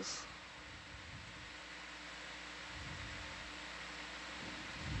willows.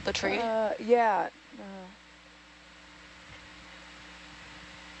 The tree? Yeah.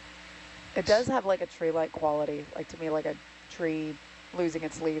 It does have like a tree-like quality, like to me like a tree losing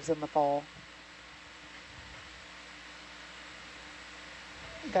its leaves in the fall.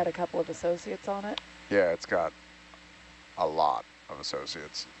 Got a couple of associates on it. Yeah, it's got a lot of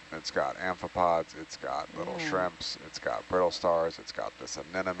associates. It's got amphipods, it's got little shrimps, it's got brittle stars, it's got this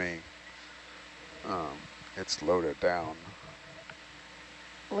anemone. It's loaded down.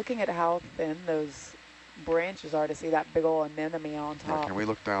 Looking at how thin those branches are to see that big old anemone on top. Yeah, can we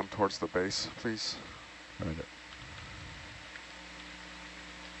look down towards the base, please? Right.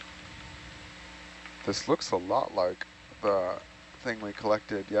 This looks a lot like the thing we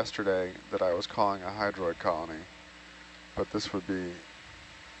collected yesterday that I was calling a hydroid colony, but this would be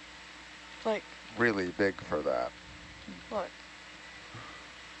Like, really big for that. look.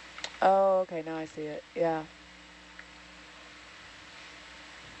 Oh, okay, now I see it. Yeah.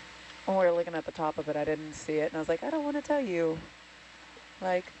 When we were looking at the top of it, I didn't see it, and I was like, I don't want to tell you.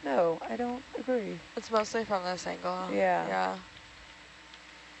 Like, no, I don't agree. It's mostly from this angle. Yeah. Yeah.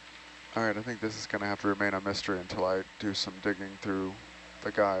 All right, I think this is going to have to remain a mystery until I do some digging through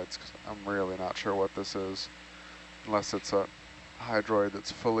the guides, 'cause I'm really not sure what this is, unless it's a hydroid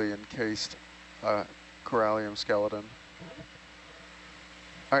that's fully encased corallium skeleton.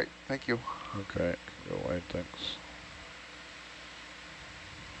 All right, thank you. Okay, go wide, thanks.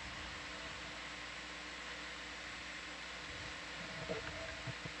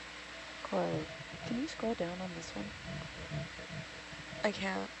 Coralid, can you scroll down on this one? I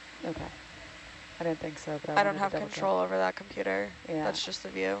can't. Okay. I didn't think so, but I don't have control over that computer. Yeah. That's just the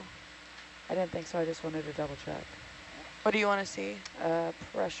view. I didn't think so, I just wanted to double check. What do you want to see?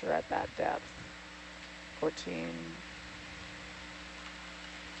 Pressure at that depth. 14.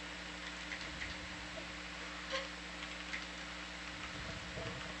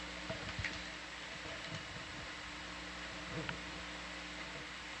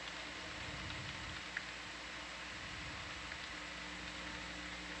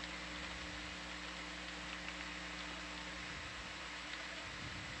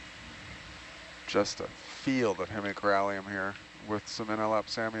 Just a field of hemicorallium here with some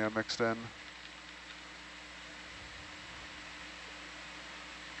Inelapsamia mixed in.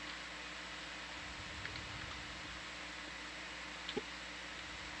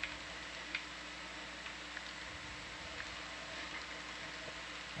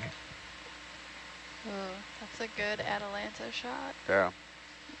 Oh, that's a good Atalanta shot. Yeah.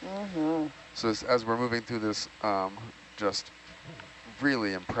 Mm-hmm. So as we're moving through this just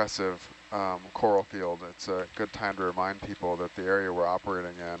really impressive coral field, it's a good time to remind people that the area we're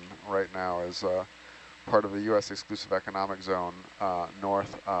operating in right now is part of the U.S. exclusive economic zone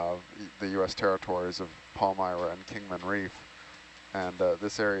north of the U.S. territories of Palmyra and Kingman Reef. And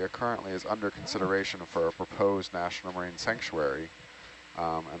this area currently is under consideration for a proposed national marine sanctuary.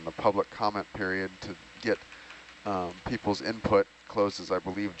 And the public comment period to get people's input closes, I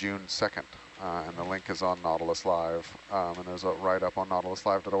believe, June 2nd. And the link is on Nautilus Live. And there's a write-up on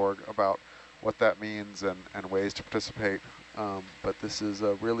nautiluslive.org about what that means and ways to participate. But this is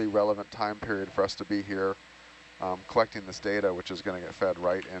a really relevant time period for us to be here collecting this data, which is going to get fed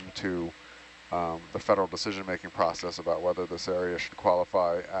right into the federal decision-making process about whether this area should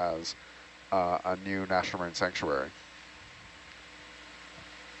qualify as a new national marine sanctuary.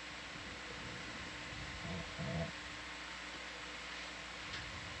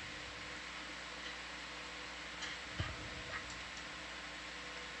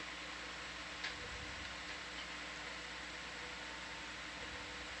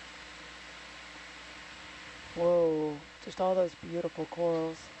 Whoa, just all those beautiful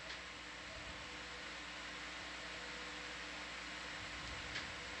corals.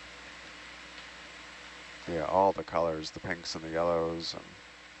 Yeah, all the colors, the pinks and the yellows.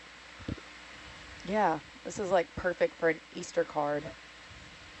 And Yeah, this is like perfect for an Easter card.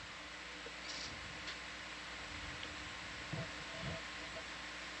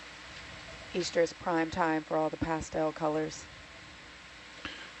 Easter is prime time for all the pastel colors.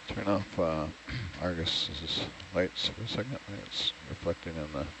 Turn off Argus's lights for a second. It's reflecting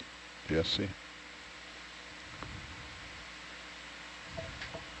in the DSC.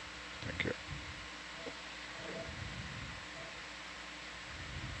 Thank you.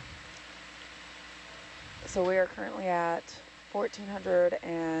 So we are currently at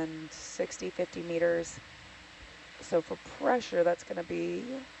 1,460, 50 meters. So for pressure, that's going to be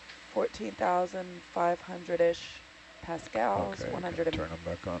 14,500-ish pascals, Okay, turn them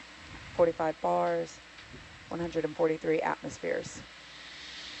back on. 145 bars, 143 atmospheres.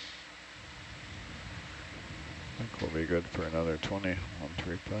 I think we'll be good for another 20,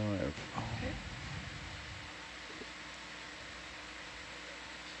 135. Okay.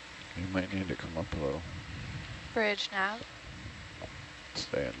 You might need to come up a little. Bridge nav.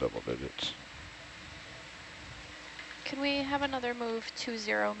 Stay in double digits. Can we have another move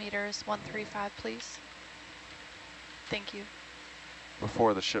 20 meters, 135, please? Thank you.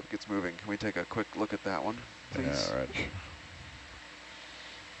 Before the ship gets moving, can we take a quick look at that one, please? Yeah, Reg.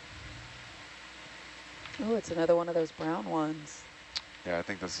 Oh, it's another one of those brown ones. Yeah, I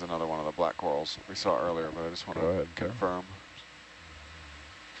think this is another one of the black corals we saw earlier, but I just want to confirm.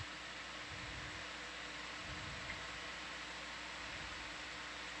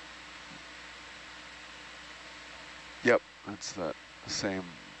 Yep, that's that same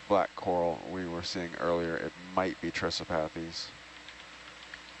black coral we were seeing earlier. It might be Trissopathes.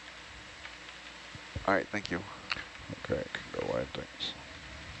 All right, thank you. Okay, can go wide, thanks.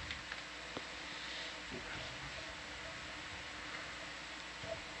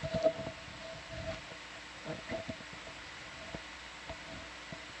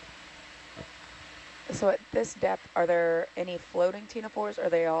 So at this depth, are there any floating ctenophores, or are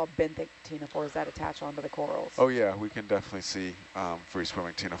they all benthic ctenophores that attach onto the corals? Oh yeah, we can definitely see free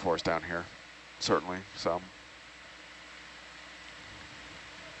swimming ctenophores down here. Certainly, some.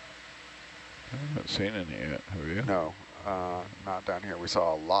 I haven't seen any yet, have you? No, not down here. We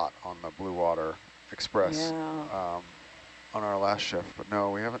saw a lot on the Blue Water Express Yeah. on our last shift, but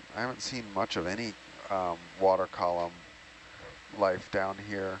no, I haven't seen much of any water column life down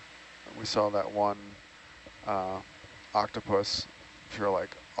here. We saw that one octopus for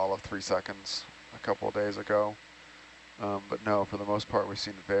like all of 3 seconds a couple of days ago. But no, for the most part, we've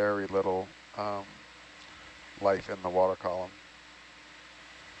seen very little life in the water column.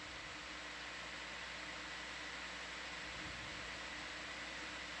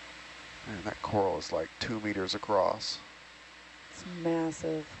 And that coral is like 2 meters across. It's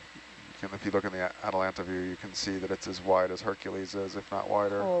massive. If you look in the Atalanta view, you can see that it's as wide as Hercules is, if not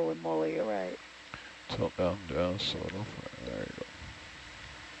wider. Holy moly, you're right. Tilt down just a little. There you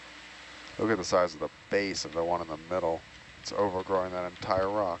go. Look at the size of the base of the one in the middle. It's overgrowing that entire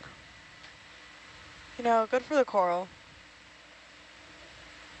rock. You know, good for the coral.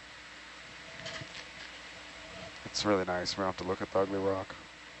 It's really nice. We don't have to look at the ugly rock.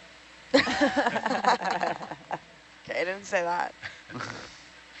 Okay, I didn't say that.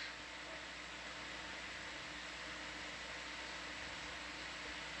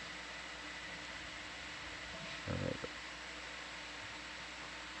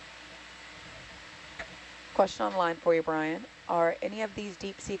 Question online for you, Brian. Are any of these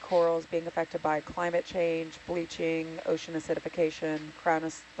deep sea corals being affected by climate change, bleaching, ocean acidification, crown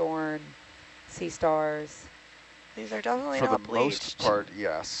of thorn, sea stars? These are definitely For not the bleached. most part,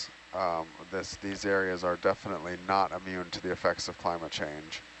 yes. These areas are definitely not immune to the effects of climate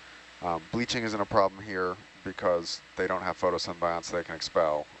change. Bleaching isn't a problem here because they don't have photosymbionts they can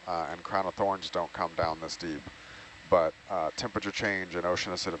expel, and crown of thorns don't come down this deep. But temperature change and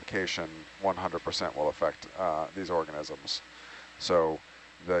ocean acidification 100% will affect these organisms. So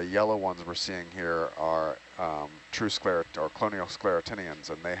the yellow ones we're seeing here are true or colonial sclerotinians,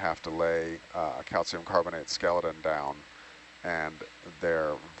 and they have to lay a calcium carbonate skeleton down, and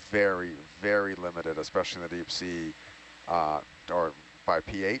they're very, very limited, especially in the deep sea, or by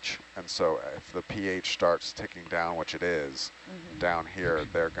pH. And so if the pH starts ticking down, which it is, down here,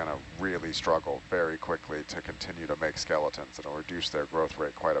 they're going to really struggle very quickly to continue to make skeletons. It'll reduce their growth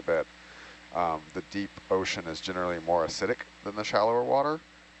rate quite a bit. The deep ocean is generally more acidic than the shallower water,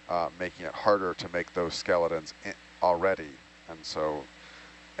 making it harder to make those skeletons already. And so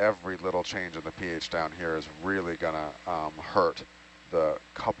every little change in the pH down here is really going to hurt the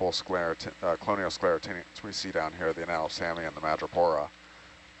couple colonial sclerotinians we see down here, the analosami and the madrepora,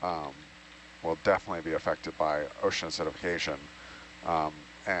 will definitely be affected by ocean acidification.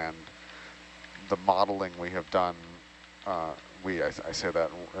 And the modeling we have done, I say that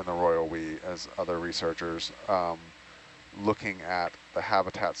in the royal we as other researchers, looking at the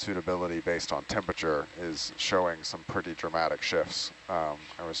habitat suitability based on temperature is showing some pretty dramatic shifts. I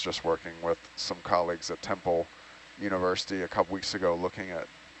was just working with some colleagues at Temple University a couple weeks ago looking at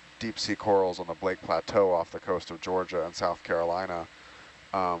deep sea corals on the Blake Plateau off the coast of Georgia and South Carolina,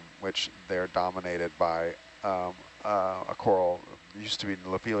 which they're dominated by a coral, used to be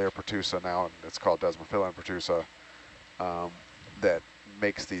Lophelia pertusa, now it's called Desmophyllum pertusa, that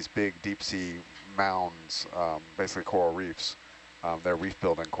makes these big deep sea mounds, basically coral reefs. They're reef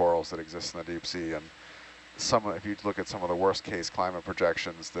building corals that exist in the deep sea, and if you look at some of the worst case climate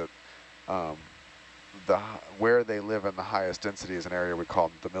projections, that where they live in the highest density is an area we call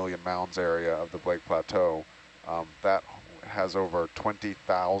the Million Mounds area of the Blake Plateau. That has over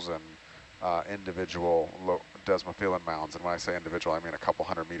 20,000 individual desmophyllum mounds, and when I say individual, I mean a couple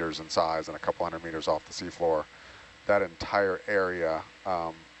 100 meters in size and a couple 100 meters off the seafloor. That entire area,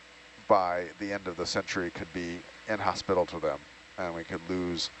 by the end of the century, could be inhospitable to them, and we could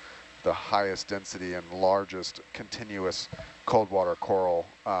lose the highest density and largest continuous cold water coral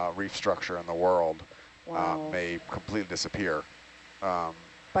reef structure in the world. Wow. May completely disappear. By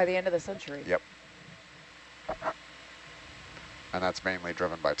the end of the century? Yep. And that's mainly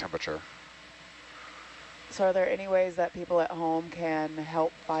driven by temperature. So are there any ways that people at home can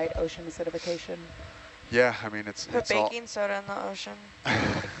help fight ocean acidification? Yeah, I mean, Put it's all, baking soda in the ocean.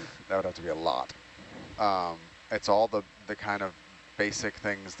 that would have to be a lot. It's all the kind of basic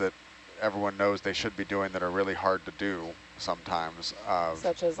things that everyone knows they should be doing that are really hard to do sometimes.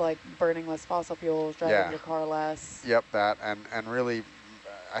 Such as like burning less fossil fuels, driving your car less. Yep, that, and really,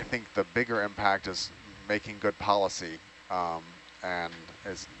 I think the bigger impact is making good policy, and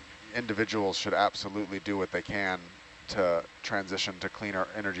as individuals should absolutely do what they can to transition to cleaner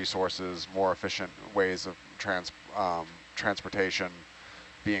energy sources, more efficient ways of transportation,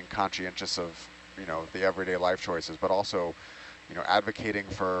 being conscientious of, you know, the everyday life choices, but also, you know, advocating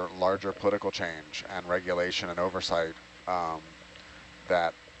for larger political change and regulation and oversight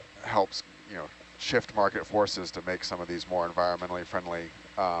that helps, you know, shift market forces to make some of these more environmentally friendly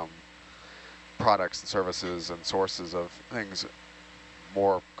products and services and sources of things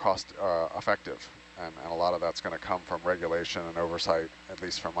more cost effective. And a lot of that's going to come from regulation and oversight, at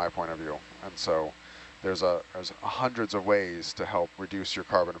least from my point of view. And so there's hundreds of ways to help reduce your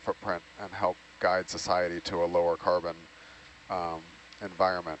carbon footprint and help guide society to a lower carbon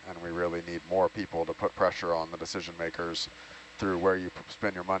environment. And we really need more people to put pressure on the decision makers through where you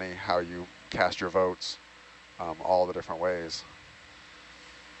spend your money, how you cast your votes, all the different ways.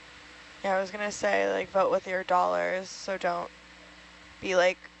 Yeah, I was going to say, like, vote with your dollars, so don't be,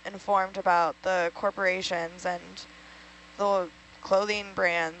 like, informed about the corporations and the clothing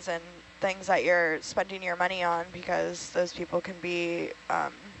brands and things that you're spending your money on, because those people can be,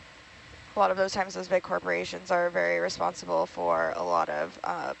 a lot of those times those big corporations are very responsible for a lot of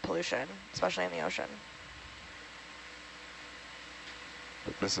pollution, especially in the ocean.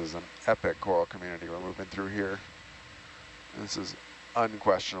 But this is an epic coral community we're moving through here. This is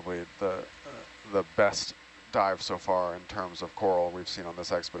unquestionably the best dive so far in terms of coral we've seen on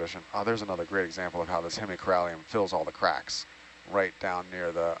this expedition. Oh, there's another great example of how this hemicorallium fills all the cracks right down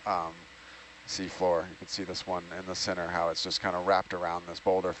near the seafloor. You can see this one in the center, how it's just kind of wrapped around this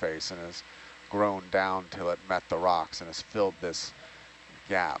boulder face and has grown down till it met the rocks and has filled this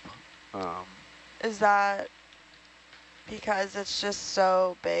gap. Is that because it's just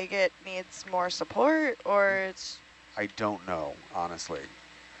so big it needs more support, or it's... I don't know, honestly.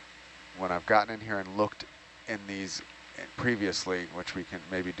 When I've gotten in here and looked in these previously, which we can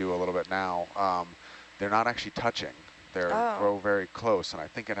maybe do a little bit now, they're not actually touching. They grow very close, and I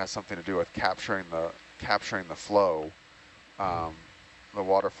think it has something to do with capturing the flow, the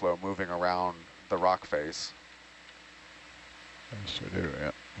water flow moving around the rock face. Yes, we do,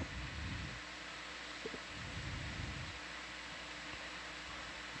 yeah.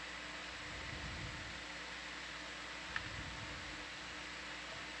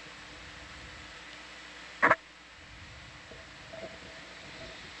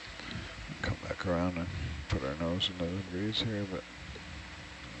 Come back around and put our nose into the breeze here, but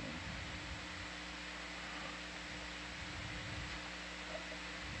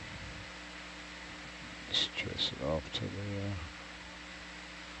just trace it off to the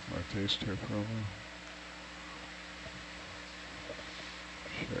northeast here for a while.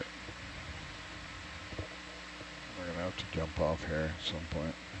 Sure. We're gonna have to jump off here at some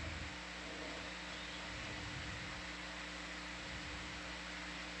point.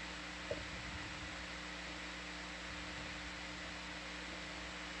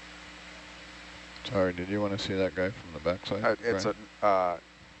 Sorry, did you want to see that guy from the backside? It's Brian? a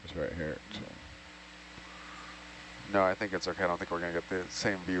It's right here. So. No, I think it's okay. I don't think we're going to get the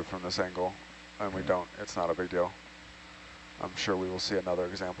same view from this angle. And we don't. It's not a big deal. I'm sure we will see another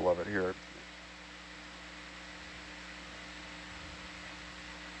example of it here.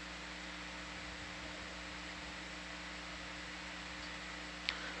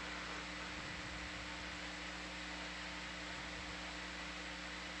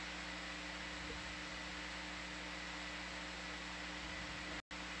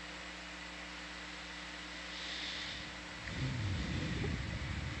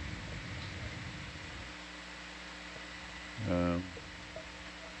 I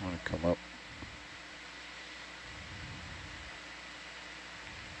want to come up.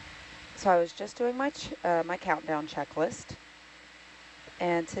 So I was just doing my my countdown checklist,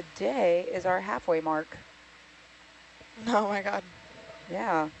 and today is our halfway mark. Oh my God.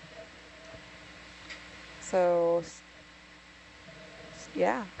 Yeah. So,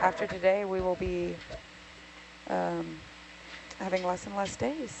 yeah, after today we will be having less and less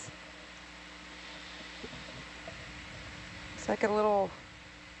days. It's like a little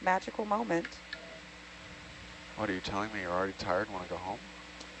magical moment. What are you telling me? You're already tired and want to go home?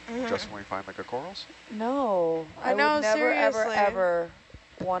 Mhm. Just when we find the good corals? No, I know, would never, seriously. ever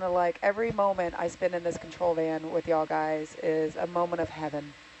want to, like, every moment I spend in this control van with y'all guys is a moment of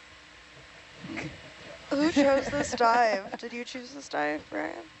heaven. Who chose this dive? Did you choose this dive,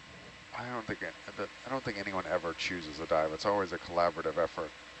 Brian? I don't think anyone ever chooses a dive. It's always a collaborative effort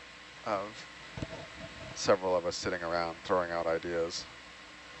of several of us sitting around throwing out ideas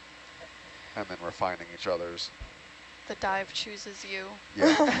and then refining each other's. The dive chooses you.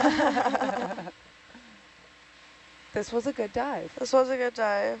 Yeah. This was a good dive. This was a good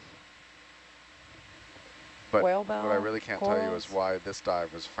dive. But Whalebone, what I really can't tell you is corals. why this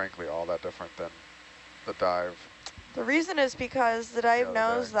dive was frankly all that different than the dive. The reason is because the dive other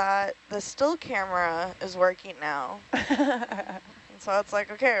knows day. that the still camera is working now. And so it's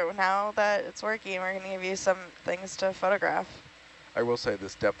like, okay, now that it's working, we're going to give you some things to photograph. I will say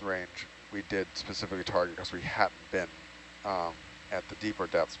this depth range we did specifically target because we hadn't been at the deeper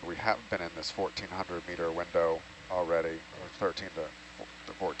depths, but we haven't been in this 1,400 meter window already, or 13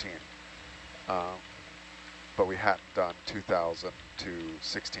 to 14. But we hadn't done 2,000 to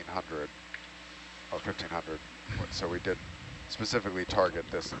 1,600 or 1,500. So we did specifically target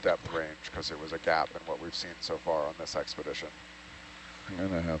this depth range because it was a gap in what we've seen so far on this expedition. I'm going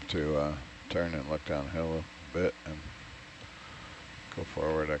to have to turn and look downhill a bit and go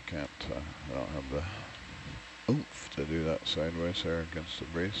forward. I can't, I don't have the oomph to do that sideways there against the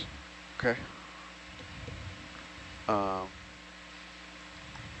breeze. Okay.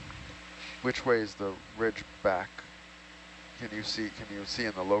 Which way is the ridge back? Can you see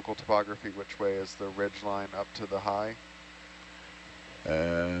in the local topography which way is the ridge line up to the high?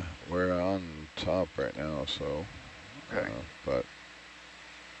 We're on top right now, so, Okay. but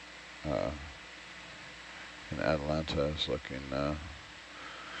in Atlanta is looking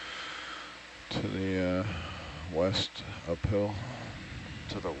to the west uphill.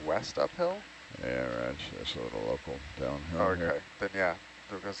 To the west uphill? Yeah, right. There's a little local downhill Oh, okay. here. Then yeah,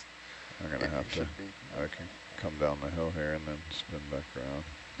 because I'm gonna have to. should be. I can come down the hill here and then spin back around.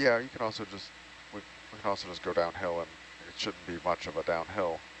 Yeah, you can also just we can also just go downhill, and it shouldn't be much of a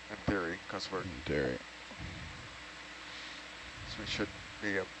downhill in theory because we're. In theory. So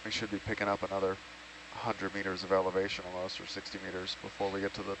we should be picking up another 100 meters of elevation almost, or 60 meters before we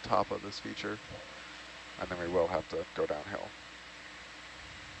get to the top of this feature, and then we will have to go downhill.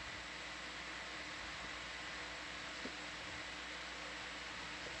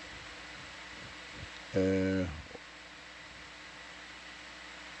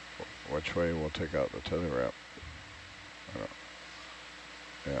 Which way we'll take out the tether wrap?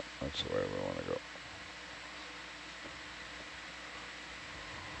 Yeah, that's the way we want to go.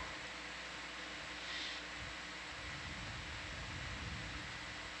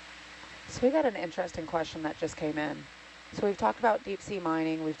 So we got an interesting question that just came in. So we've talked about deep sea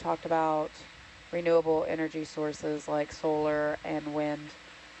mining. We've talked about renewable energy sources like solar and wind.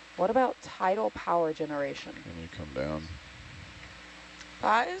 What about tidal power generation? Can you come down?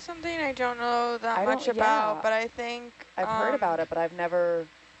 That is something I don't know that I much don't- about, yeah. but I think I've heard about it, but I don't know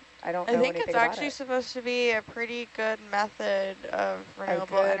I think anything it's about actually it. supposed to be a pretty good method of A renewable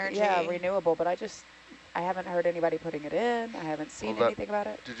good- energy. Yeah, renewable, but I haven't heard anybody putting it in. I haven't seen Well, anything about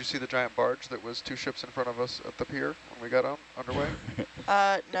it. Did you see the giant barge that was 2 ships in front of us at the pier when we got underway?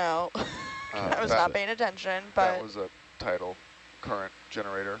 No. I was that- not paying attention, but That was a tidal current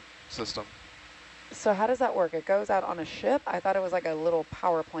generator system. So how does that work? It goes out on a ship? I thought it was like a little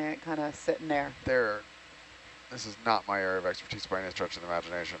power plant kind of sitting there. This is not my area of expertise by any stretch of the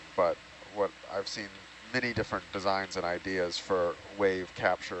imagination, but what I've seen many different designs and ideas for wave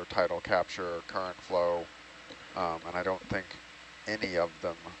capture, tidal capture, current flow, and I don't think any of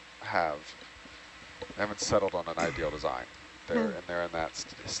them haven't settled on an ideal design. They're in that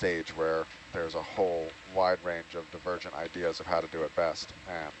stage where there's a whole wide range of divergent ideas of how to do it best,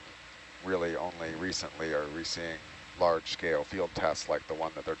 and really only recently are we seeing large-scale field tests like the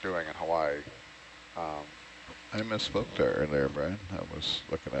one that they're doing in Hawaii. I misspoke there earlier, Brian. I was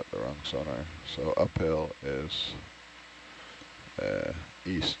looking at the wrong sonar. So uphill is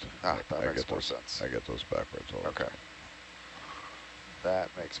east. That makes more sense. I get those backwards all the time. That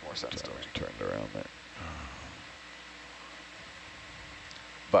makes more sense to me. Turned around there.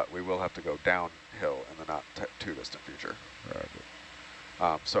 But we will have to go downhill in the not too distant future.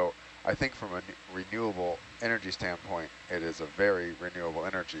 Right. So I think from a renewable energy standpoint, it is a very renewable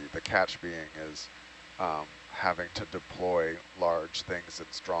energy. The catch being is having to deploy large things in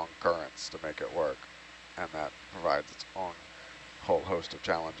strong currents to make it work. And that provides its own whole host of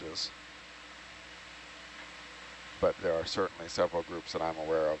challenges. But there are certainly several groups that I'm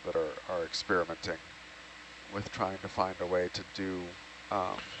aware of that are experimenting with trying to find a way to do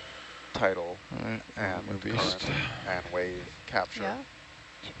tidal and current and wave capture. Yeah.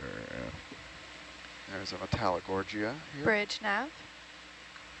 Sure, yeah. There's a iridigorgia here. Bridge nav.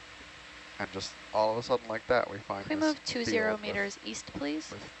 And just all of a sudden like that, we find Can we move 20 meters east,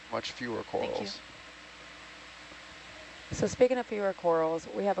 please? With much fewer corals. Thank you. So speaking of fewer corals,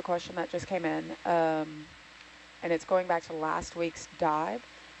 we have a question that just came in, and it's going back to last week's dive,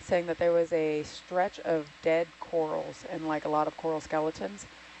 saying that there was a stretch of dead corals and like a lot of coral skeletons.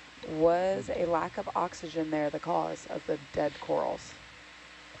 Was a lack of oxygen there the cause of the dead corals?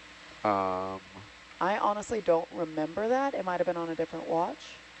 I honestly don't remember that. It might have been on a different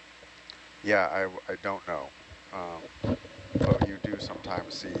watch. Yeah, I don't know. But you do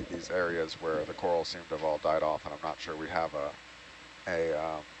sometimes see these areas where the corals seem to have all died off, and I'm not sure we have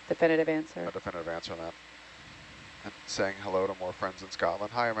a definitive answer. A definitive answer on that. And saying hello to more friends in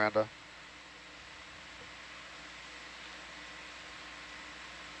Scotland. Hi, Amanda.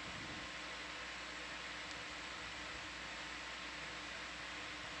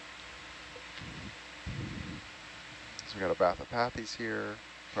 So we got a Bathypathes here,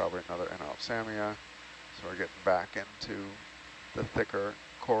 probably another Inoopsamia. So we're getting back into the thicker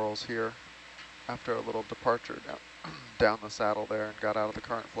corals here after a little departure down the saddle there and got out of the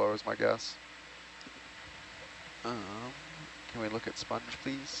current flow is my guess. Can we look at sponge,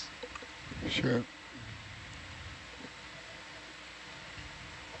 please? Sure.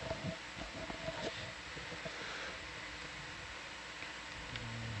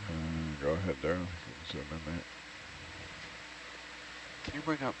 Go ahead there. Zoom in there. Can you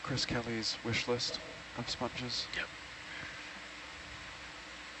bring up Chris Kelly's wish list of sponges? Yep.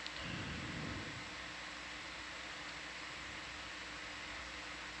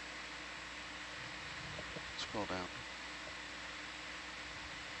 Scroll down.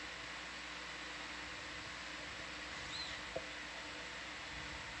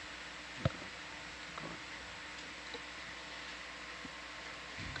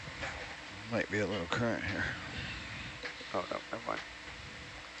 Might be a little current here. Oh, no, never mind.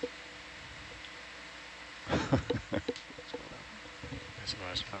 That's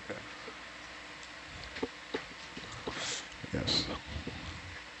nice. Okay. Yes.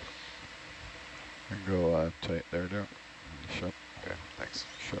 And go tight there, Daryl. Shrimp. Okay, thanks.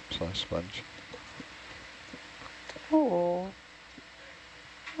 Shrimp/sponge. Oh,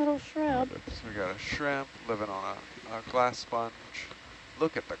 little shrimp. So we got a shrimp living on a glass sponge.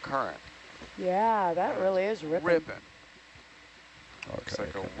 Look at the current. Yeah, that really is ripping. Ripping. Okay, Looks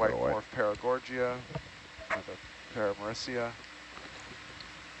like a white morph paragorgia with a paramuriceids.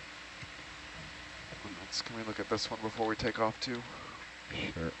 Can we look at this one before we take off too?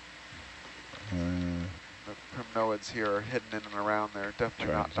 Sure. The primnoids here are hidden in and around. They're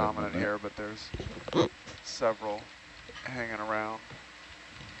definitely not dominant here, but there's several hanging around.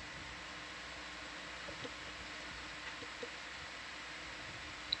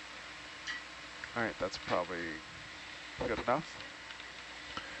 All right, that's probably good enough.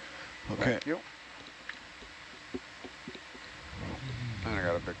 Okay. Thank you. And I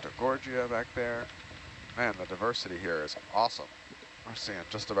got a Iridigorgia back there. Man, the diversity here is awesome. We're seeing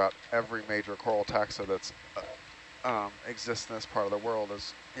just about every major coral taxa that's exists in this part of the world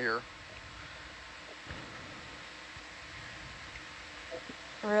is here.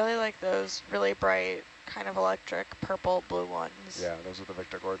 I really like those really bright, kind of electric purple blue ones. Yeah, those are the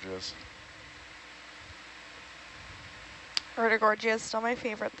Iridigorgias. Iridigorgia is still my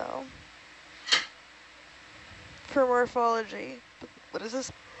favorite though. For morphology. What is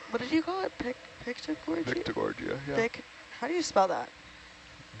this? What did you call it? Pictogorgia? yeah. How do you spell that?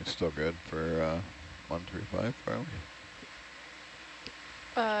 It's still good for 135, probably.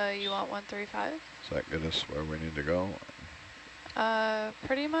 You want 135? Does that get us where we need to go?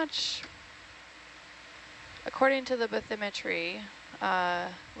 Pretty much, according to the bathymetry,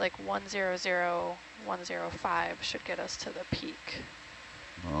 like 100, 105 should get us to the peak.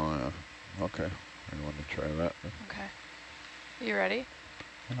 Oh, yeah. Okay. I want to try that. Okay. You ready?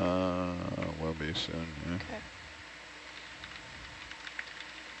 We'll be soon, yeah. Okay.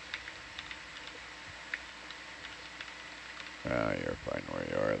 You're fine where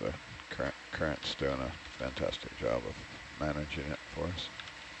you are. The current's doing a fantastic job of managing it for us.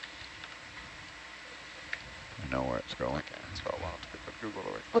 I know where it's going. I can't spell one to get the Google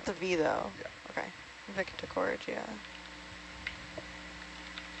away. With the V though? Yeah. Okay. Pictogorgia.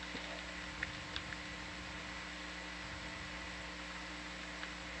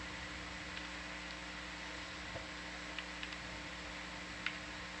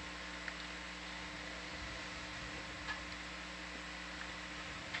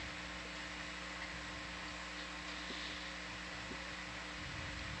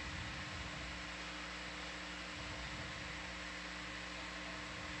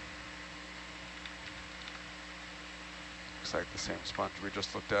 Looks like the same sponge we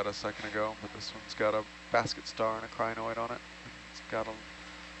just looked at a second ago, but this one's got a basket star and a crinoid on it. It's got a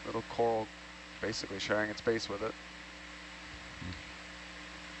little coral basically sharing its base with it.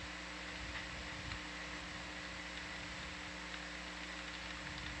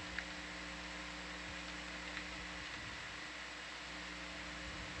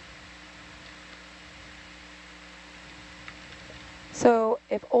 So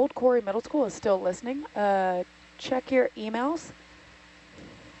if Old Quarry Middle School is still listening, check your emails.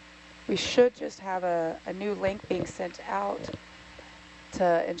 We should just have a new link being sent out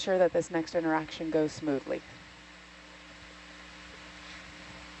to ensure that this next interaction goes smoothly.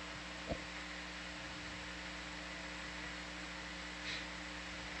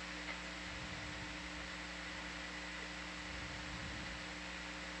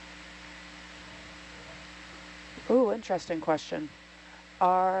 Ooh, interesting question.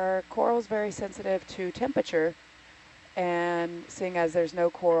 Are corals very sensitive to temperature? And seeing as there's no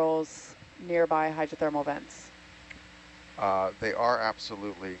corals nearby hydrothermal vents? They are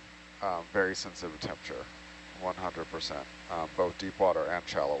absolutely very sensitive to temperature, 100%. Both deep water and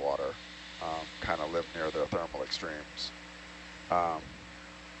shallow water kind of live near their thermal extremes.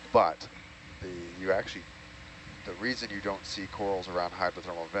 But the reason you don't see corals around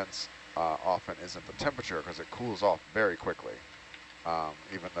hydrothermal vents often isn't the temperature, because it cools off very quickly.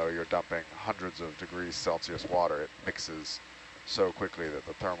 Even though you're dumping hundreds of degrees Celsius water, it mixes so quickly that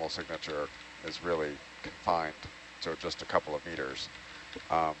the thermal signature is really confined to just a couple of meters.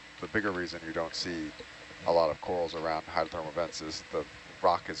 The bigger reason you don't see a lot of corals around hydrothermal vents is the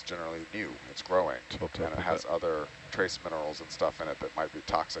rock is generally new, it's growing, and it has other trace minerals and stuff in it that might be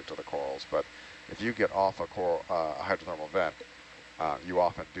toxic to the corals. But if you get off a hydrothermal vent, you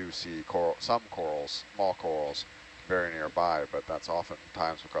often do see some corals, small corals, very nearby, but that's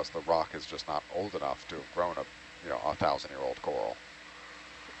oftentimes because the rock is just not old enough to have grown a 1,000-year-old coral.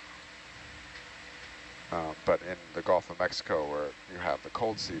 But in the Gulf of Mexico, where you have the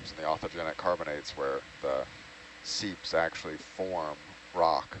cold seeps and the orthogenic carbonates, where the seeps actually form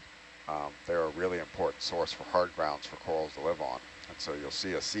rock, they're a really important source for hard grounds for corals to live on. And so you'll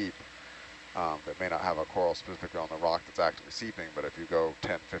see a seep that may not have a coral specifically on the rock that's actively seeping, but if you go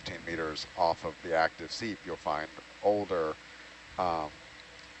 10, 15 meters off of the active seep, you'll find older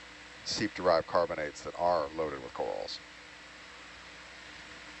seep-derived carbonates that are loaded with corals.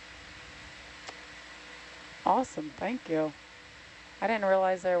 Awesome, thank you. I didn't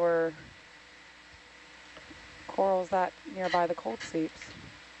realize there were corals that nearby the cold seeps.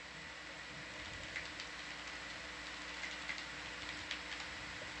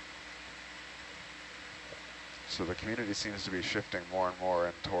 So the community seems to be shifting more and more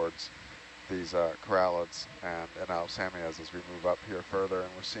in towards these corallids and inaccuracies as we move up here further, and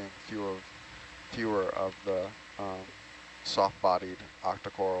we're seeing fewer of the soft-bodied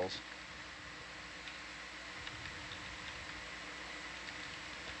octocorals.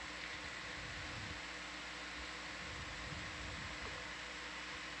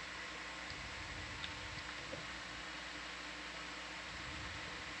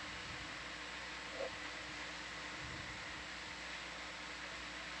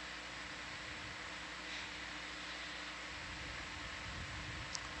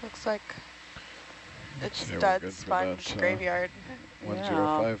 Looks like it's Yeah, we're dead good for sponge that, graveyard.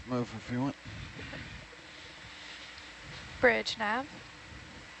 105 move if you want. Bridge nav.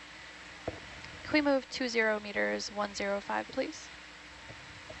 Can we move 20 meters 105, please?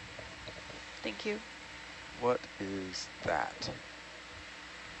 Thank you. What is that?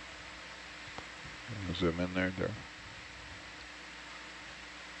 Zoom in there, Daryl.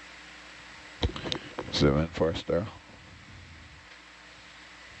 Zoom in for us, Daryl.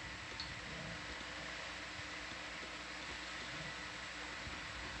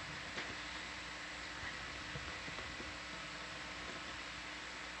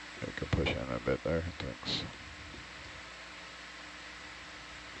 You can push in a bit there, thanks.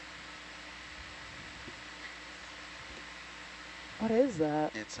 What is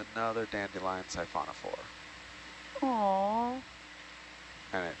that? It's another dandelion siphonophore, Aww.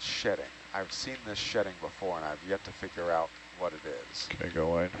 and it's shedding. I've seen this shedding before, and I've yet to figure out what it is. Okay, go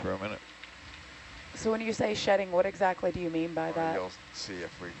wide for a minute. So when you say shedding, what exactly do you mean by Or that? you'll see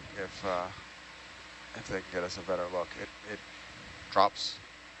if they can get us a better look. It drops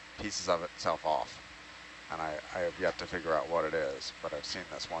pieces of itself off, and I have yet to figure out what it is, but I've seen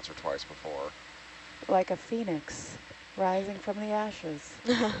this once or twice before. Like a phoenix rising from the ashes.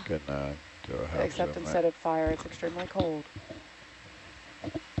 I can do a half Except zoom instead of fire, it's extremely cold.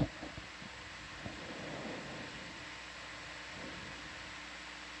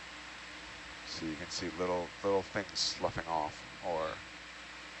 So you can see little things sloughing off, or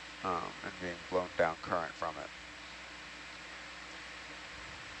and being blown down current from it.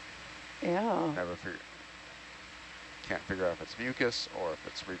 Yeah. Can't figure out if it's mucus or if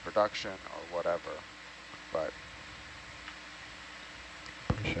it's reproduction or whatever, but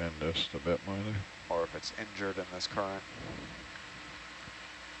push in just a bit more there. or if it's injured in this current.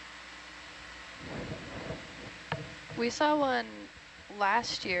 We saw one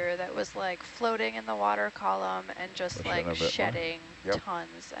last year that was like floating in the water column and just Push in a like bit more. shedding Yep.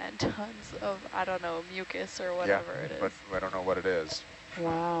 tons and tons of, I don't know, mucus or whatever it is. But I don't know what it is.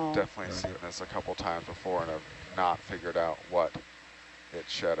 Wow. Definitely seen this a couple times before, and I've not figured out what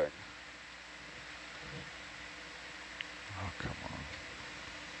it's shedding. Oh, come on.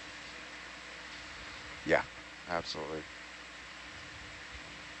 Yeah, absolutely.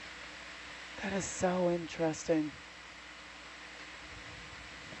 That is so interesting.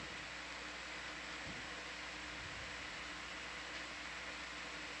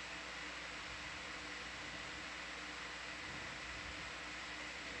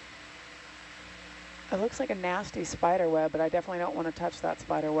 It looks like a nasty spider web, but I definitely don't want to touch that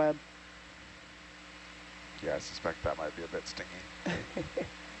spider web. Yeah, I suspect that might be a bit stingy.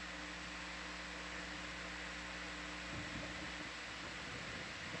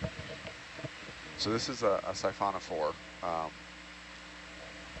 So this is a siphonophore,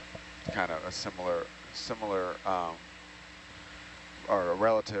 kind of a similar, or a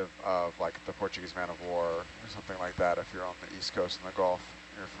relative of like the Portuguese man of war or something like that. If you're on the East Coast and the Gulf,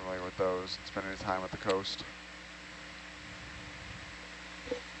 you're familiar with those and spending time at the coast.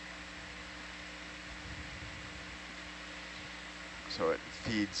 So it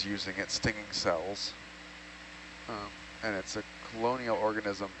feeds using its stinging cells, and it's a colonial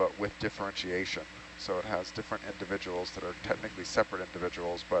organism but with differentiation. So it has different individuals that are technically separate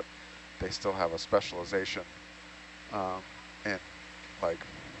individuals, but they still have a specialization in like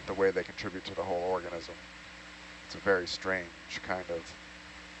the way they contribute to the whole organism. It's a very strange kind of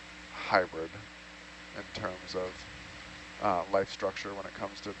hybrid in terms of life structure when it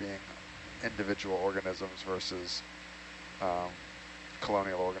comes to being individual organisms versus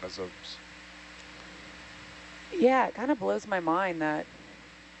colonial organisms. Yeah, it kind of blows my mind that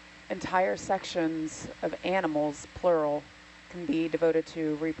entire sections of animals, plural, can be devoted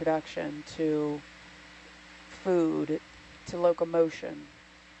to reproduction, to food, to locomotion.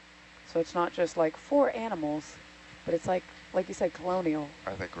 So it's not just like for animals, but it's like you said, colonial.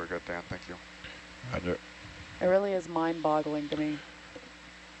 I think we're good, Dan. Thank you. Roger. It really is mind-boggling to me.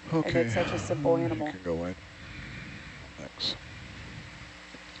 Okay. And it's such a simple animal. You can go wide. Thanks.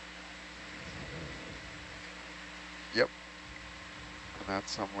 Yep. And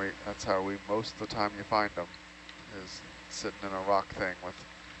that's how we most of the time you find them, is sitting in a rock thing with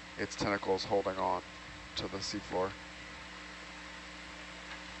its tentacles holding on to the seafloor.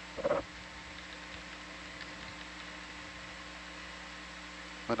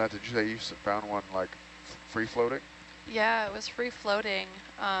 Linda, did you say you found one like free floating? Yeah, it was free floating.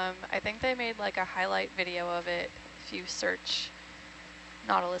 I think they made like a highlight video of it. If you search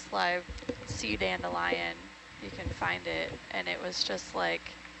Nautilus Live sea dandelion, you can find it. And it was just like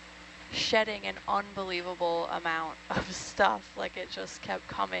shedding an unbelievable amount of stuff. Like it just kept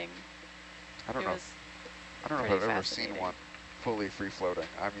coming. I don't know if I've ever seen one fully free floating.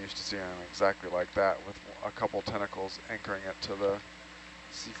 I'm used to seeing them exactly like that with a couple tentacles anchoring it to the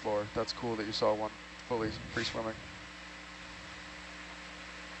seafloor. That's cool that you saw one fully free swimming.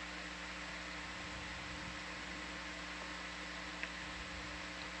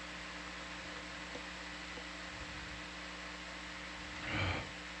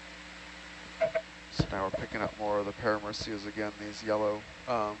 So now we're picking up more of the paramuriceids again, these yellow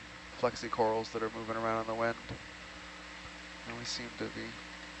flexi corals that are moving around in the wind. And we seem to be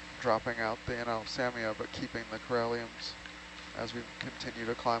dropping out the analsamia, but keeping the coralliums as we continue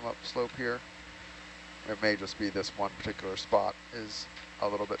to climb up slope here. It may just be this one particular spot is a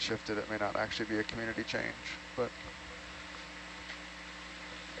little bit shifted. It may not actually be a community change, but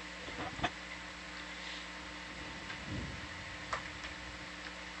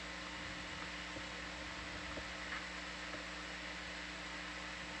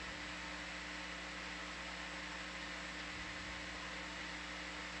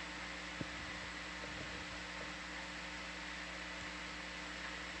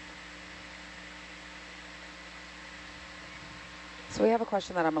So we have a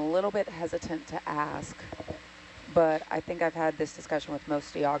question that I'm a little bit hesitant to ask, but I think I've had this discussion with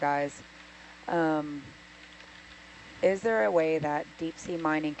most of y'all guys. Is there a way that deep sea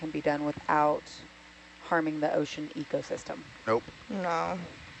mining can be done without harming the ocean ecosystem? nope, No.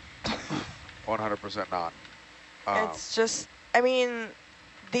 100% not. It's just, I mean,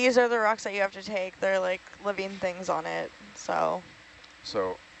 these are the rocks that you have to take. They're like living things on it, so.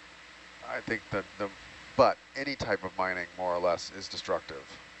 So I think that but any type of mining more or less is destructive.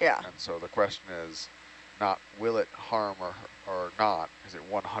 Yeah. And so the question is not will it harm or not, because it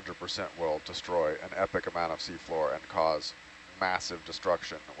 100% will destroy an epic amount of seafloor and cause massive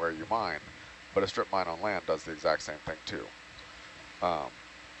destruction where you mine. But a strip mine on land does the exact same thing too.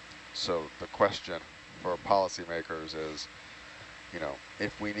 So the question for policymakers is, you know,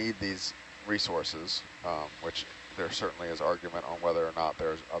 if we need these resources, which there certainly is argument on whether or not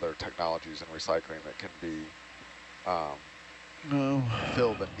there's other technologies in recycling that can be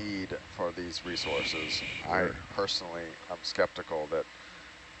fill the need for these resources. I personally am skeptical that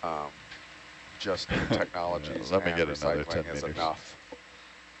just new technologies Let me and get another 10 recycling is meters. enough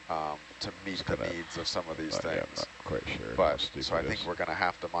to meet the needs of some of these Yeah, I'm things. not quite sure how But steep so I it think is. we're going to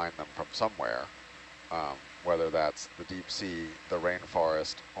have to mine them from somewhere, whether that's the deep sea, the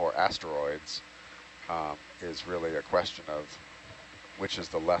rainforest, or asteroids. Is really a question of which is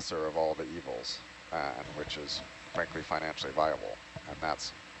the lesser of all the evils and which is frankly financially viable. And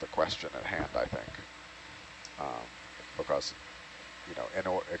that's the question at hand, I think. Because, you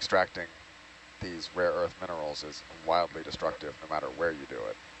know, extracting these rare earth minerals is wildly destructive no matter where you do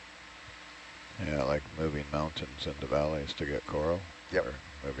it. Yeah, like moving mountains into valleys to get coral. Yep. Or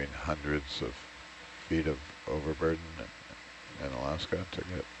moving hundreds of feet of overburden in Alaska to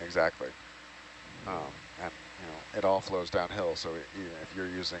get. Exactly. And you know, it all flows downhill. So even if you're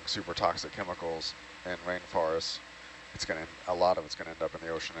using super toxic chemicals in rainforests, a lot of it's going to end up in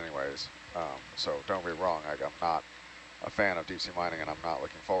the ocean anyways. So don't be wrong. I'm not a fan of deep sea mining, and I'm not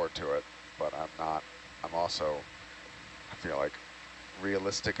looking forward to it. But I'm also, I feel like,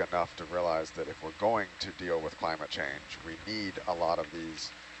 realistic enough to realize that if we're going to deal with climate change, we need a lot of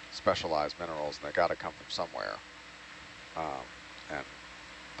these specialized minerals, and they got to come from somewhere. And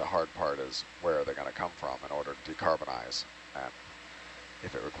the hard part is where are they going to come from in order to decarbonize. And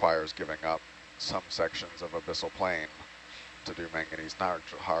if it requires giving up some sections of abyssal plain to do manganese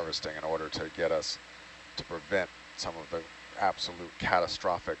harvesting in order to get us to prevent some of the absolute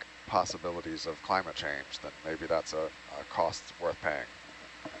catastrophic possibilities of climate change, then maybe that's a cost worth paying.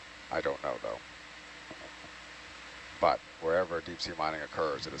 I don't know though. But wherever deep sea mining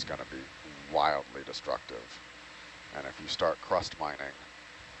occurs, it is going to be wildly destructive. And if you start crust mining,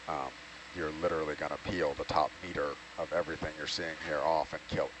 you're literally going to peel the top meter of everything you're seeing here off and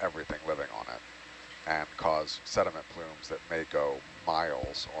kill everything living on it and cause sediment plumes that may go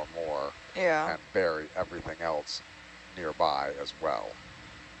miles or more and bury everything else nearby as well.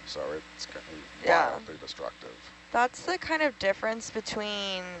 So it's going to be wildly destructive. That's the kind of difference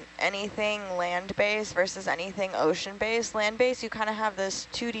between anything land-based versus anything ocean-based. Land-based, you kind of have this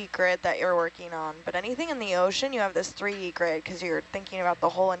 2D grid that you're working on, but anything in the ocean, you have this 3D grid because you're thinking about the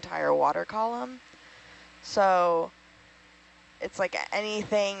whole entire water column. So it's like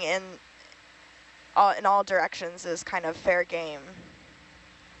anything in all directions is kind of fair game.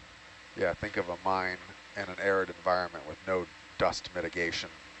 Yeah, think of a mine in an arid environment with no dust mitigation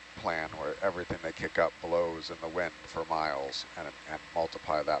plan where everything they kick up blows in the wind for miles and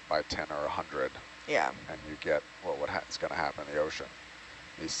multiply that by 10 or 100. Yeah. And you get what's going to happen in the ocean.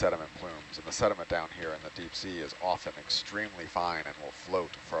 These sediment plumes. And the sediment down here in the deep sea is often extremely fine and will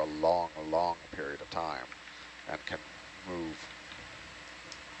float for a long, long period of time and can move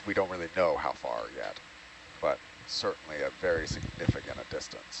we don't really know how far yet, but certainly a very significant a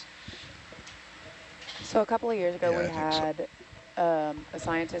distance. So a couple of years ago, Yeah, we I think so. had a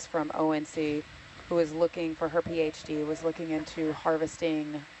scientist from ONC who was looking for her PhD, was looking into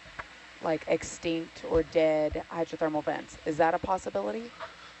harvesting like extinct or dead hydrothermal vents. Is that a possibility?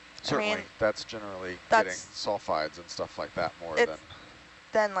 Certainly, mean, that's generally getting that's- sulfides and stuff like that more It's- than...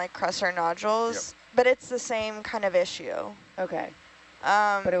 Then like crusher nodules, but it's the same kind of issue. Okay.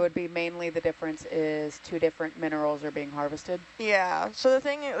 But it would be mainly the difference is 2 different minerals are being harvested? Yeah, so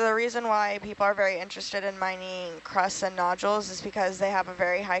the reason why people are very interested in mining crusts and nodules is because they have a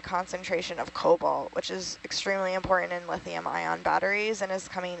very high concentration of cobalt, which is extremely important in lithium ion batteries and is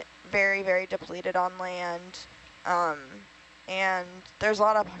coming very, very depleted on land. And there's a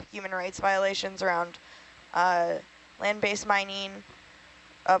lot of human rights violations around land-based mining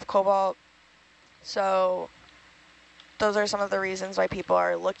of cobalt. So those are some of the reasons why people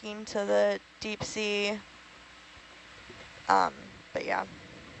are looking to the deep sea. But yeah,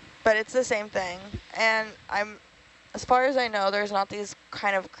 but it's the same thing. And as far as I know, there's not these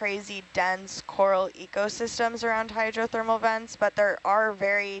kind of crazy dense coral ecosystems around hydrothermal vents, but there are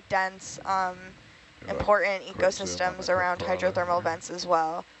very dense, important ecosystems around hydrothermal vents as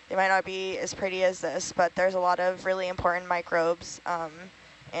well. They might not be as pretty as this, but there's a lot of really important microbes,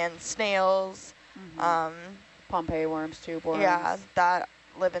 and snails, Pompeii worms, tube worms. yeah, that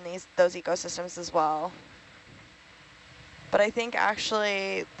live in those ecosystems as well. But I think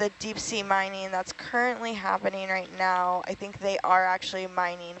actually the deep sea mining that's currently happening right now, I think they are actually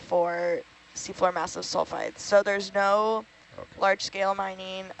mining for seafloor massive sulfides. So there's no large scale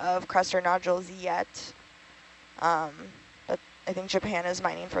mining of crust or nodules yet. But I think Japan is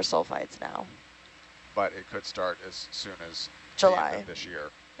mining for sulfides now. But it could start as soon as July. the end of this year.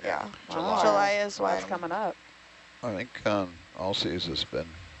 Yeah, Wow. July is when. That's coming up. I think Allseas has been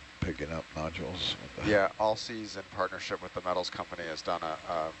picking up nodules. Yeah, Allseas in partnership with the metals company has done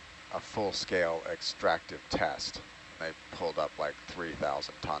a full-scale extractive test. They pulled up like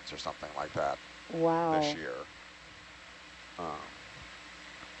 3,000 tons or something like that Wow. this year.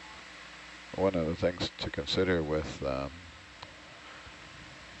 One of the things to consider with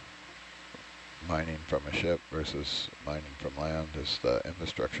mining from a ship versus mining from land is the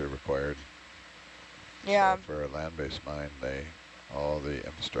infrastructure required. Yeah. So for a land-based mine, all the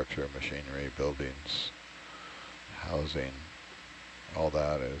infrastructure, machinery, buildings, housing, all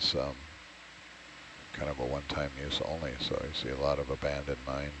that is kind of a one-time use only. So you see a lot of abandoned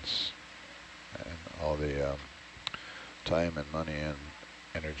mines, and all the time and money and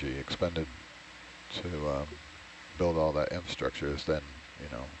energy expended to build all that infrastructure is then,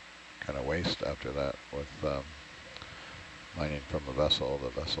 kind of waste after that with mining from a vessel. The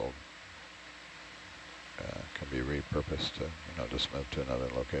vessel can be repurposed to, just move to another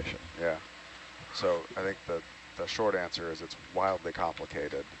location. Yeah. So I think the short answer is it's wildly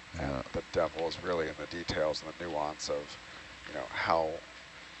complicated, and the devil is really in the details and the nuance of,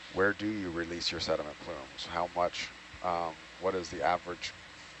 where do you release your sediment plumes? How much? What is the average,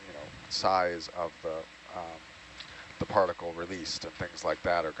 size of the particle released, and things like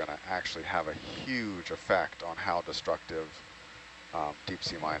that are going to actually have a huge effect on how destructive deep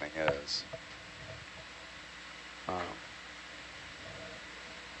sea mining is.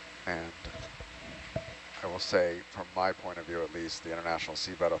 And I will say, from my point of view at least, the International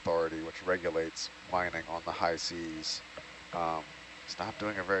Seabed Authority, which regulates mining on the high seas, is not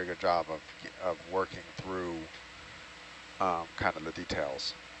doing a very good job of working through kind of the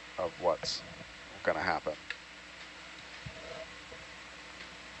details of what's going to happen.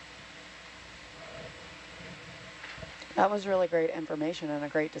 That was really great information and a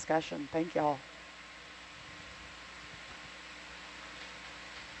great discussion. Thank y'all.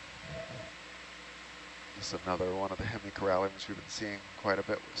 This is another one of the hemicoralliums we've been seeing quite a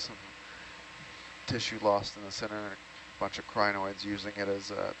bit, with some tissue lost in the center and a bunch of crinoids using it as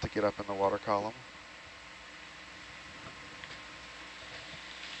to get up in the water column.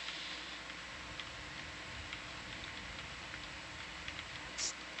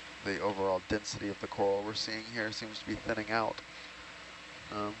 The overall density of the coral we're seeing here seems to be thinning out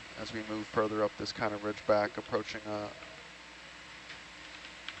as we move further up this kind of ridge back, approaching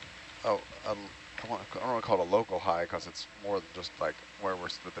I don't want to call it a local high, because it's more than just like where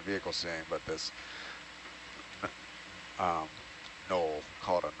the vehicle's seeing, but this knoll,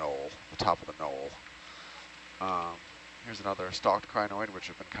 call it a knoll, the top of the knoll. Here's another stalked crinoid, which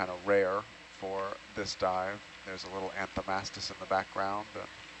have been kind of rare for this dive. There's a little anthomastus in the background,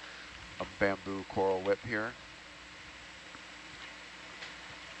 a bamboo coral whip here.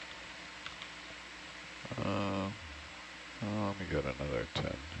 Let me get another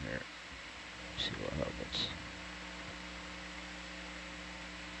 10.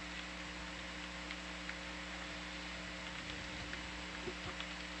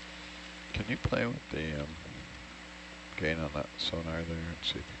 you play with the gain on that sonar there and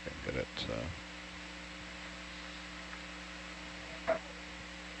see if you can get it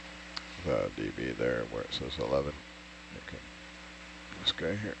the dB there where it says 11. You can, this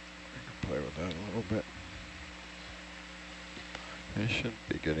guy here, you can play with that a little bit. You should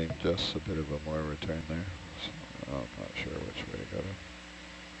be getting just a bit of a more return there. So I'm not sure which way you gotta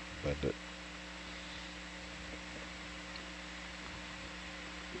bend it.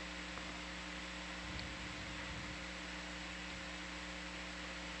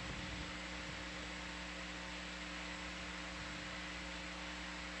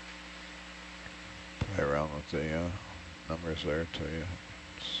 Play around with the numbers there till you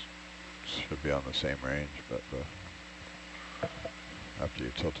should be on the same range, but after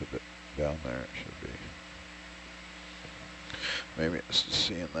you tilted it down there, it should be. Maybe it's just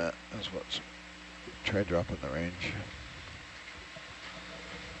seeing that as what's. Try dropping the range.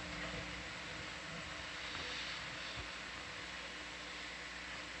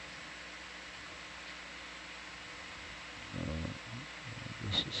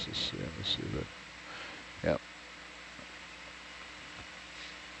 This is just seeing to see that. Yep.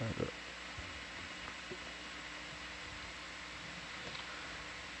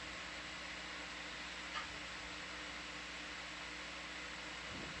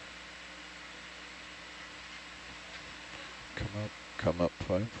 Come up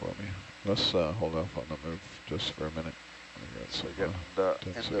fine for me. Let's hold off on the move just for a minute. So we get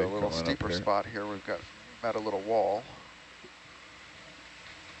into a little steeper spot here. We've got met a little wall.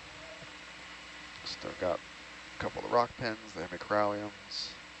 Still got a couple of rock pins, the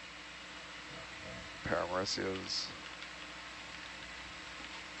hemicoralliums, paramuriceids.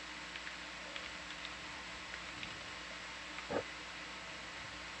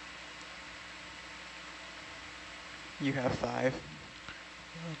 You have 5.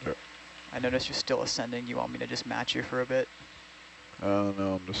 Yep. I notice you're still ascending. You want me to just match you for a bit? No,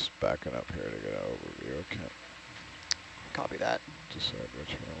 I'm just backing up here to get an overview. Okay. Copy that. Decide which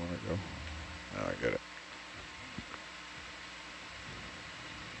way I want to go. Now I get it.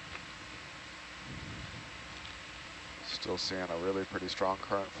 Still seeing a really pretty strong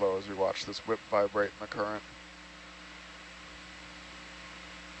current flow as we watch this whip vibrate in the current.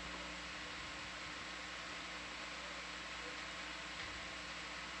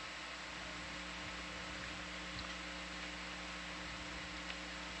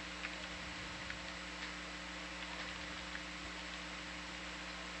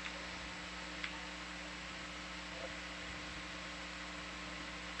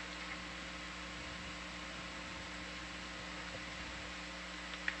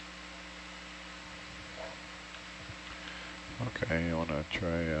 Okay, you want to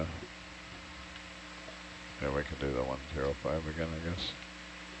try, yeah, we can do the 105 again, I guess.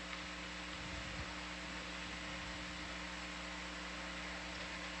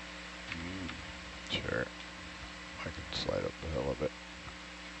 Sure, I can slide up the hill a bit.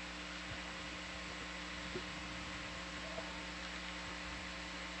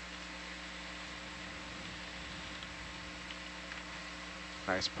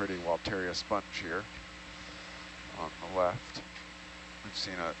 Nice pretty Walteria sponge here on the left. We've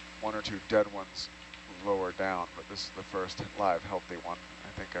seen one or two dead ones lower down, but this is the first live healthy one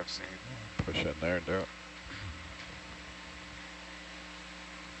I think I've seen. Push in there and do it.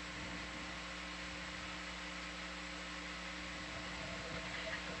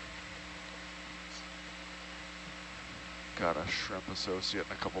 Got a shrimp associate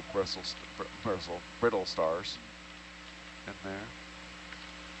and a couple brittle stars in there.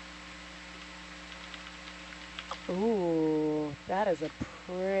 Ooh, that is a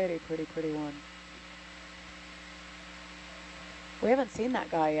pretty one. We haven't seen that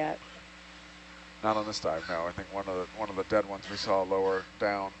guy yet. Not on this dive, no. I think one of the dead ones we saw lower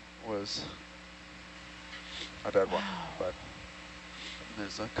down was a dead one. But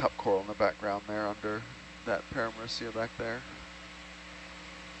there's a cup coral in the background there under that paramuricea back there.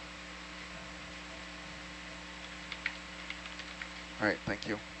 All right, thank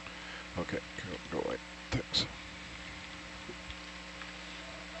you. Okay, go away. Thanks.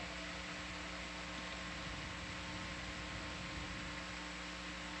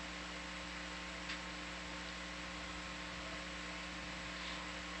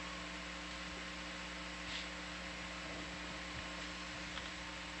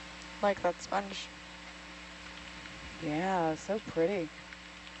 Like that sponge. Yeah, so pretty.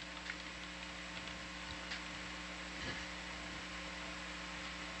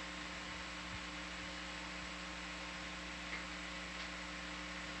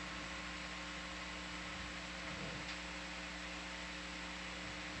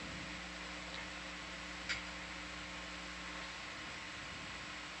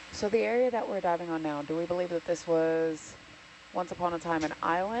 So the area that we're diving on now, do we believe that this was once upon a time an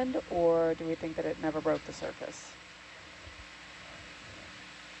island, or do we think that it never broke the surface?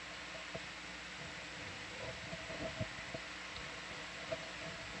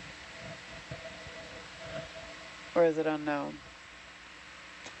 Or is it unknown?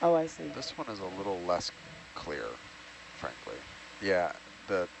 Oh, I see. This one is a little less clear, frankly. Yeah,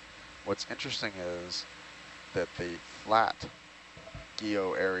 what's interesting is that the flat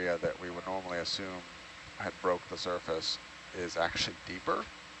geo area that we would normally assume had broke the surface is actually deeper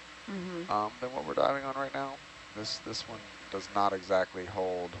than what we're diving on right now. This one does not exactly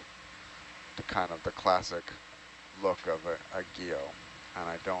hold the kind of the classic look of a geo, and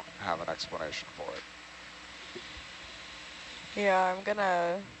I don't have an explanation for it. Yeah, I'm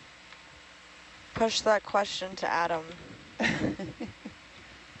gonna push that question to Adam.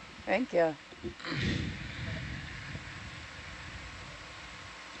 Thank you.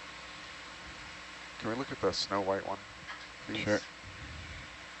 Can we look at the snow white one, please? Sure.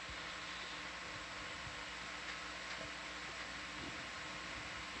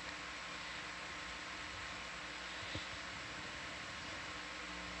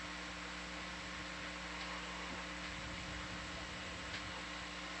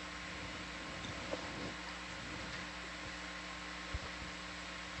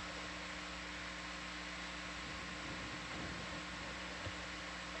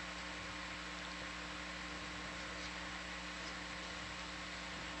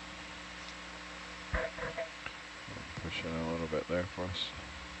 Push in a little bit there for us.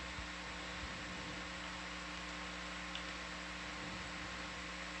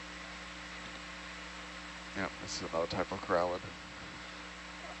 Yep, this is another type of corallid.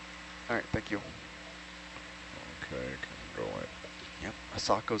 All right, thank you. Okay, can go away. Yep,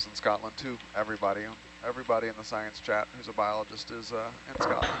 Asako's in Scotland too. Everybody in the science chat who's a biologist is in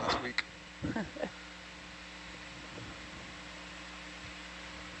Scotland this week.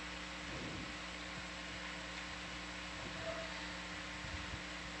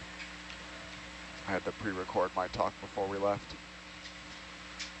 I had to pre-record my talk before we left.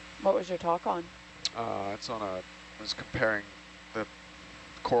 What was your talk on? It was comparing the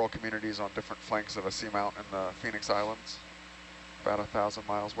coral communities on different flanks of a seamount in the Phoenix Islands, about 1,000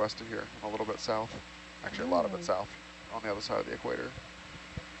 miles west of here and a little bit south. Actually, a lot of it south, on the other side of the equator.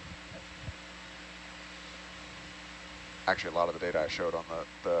 Actually, a lot of the data I showed on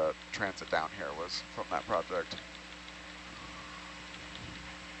the transit down here was from that project.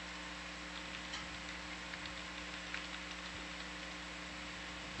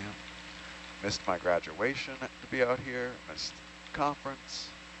 Yeah. Missed my graduation to be out here, missed conference.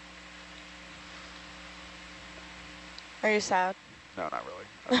 Are you sad? No, not really.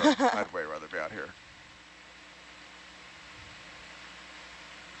 I'd way rather be out here.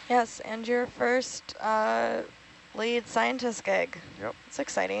 Yes, and your first lead scientist gig. Yep. It's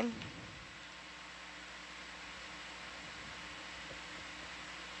exciting.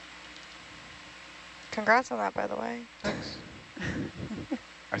 Congrats on that, by the way. Thanks.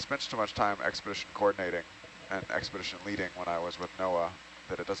 I spent too much time expedition coordinating and expedition leading when I was with NOAA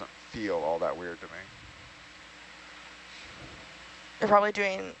that it doesn't feel all that weird to me. You're probably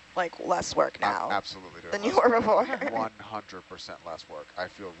doing like less work now Absolutely than you were before. 100% less work. I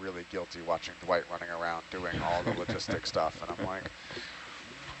feel really guilty watching Dwight running around doing all the logistic stuff, and I'm like,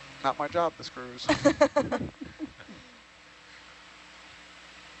 not my job, this cruise.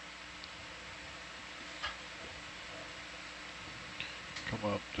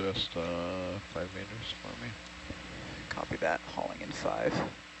 Come up just 5 meters for me. Copy that, hauling in 5.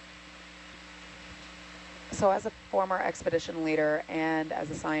 So as a former expedition leader and as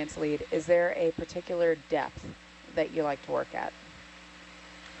a science lead, is there a particular depth that you like to work at?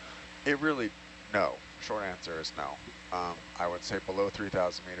 It really, no. Short answer is no. I would say below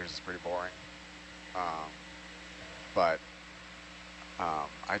 3,000 meters is pretty boring. But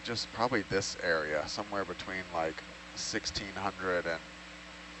I just, probably this area, somewhere between like 1,600 and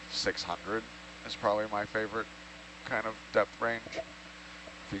 600 is probably my favorite kind of depth range.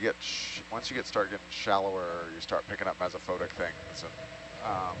 If you get, once you start getting shallower, you start picking up mesophotic things,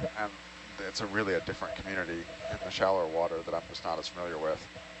 and it's really a different community in the shallower water that I'm just not as familiar with.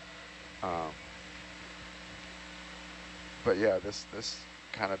 But yeah, this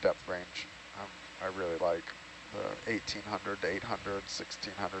kind of depth range, I really like the 1,800 to 800,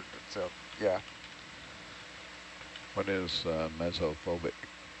 1,600. So yeah. What is mesophobic?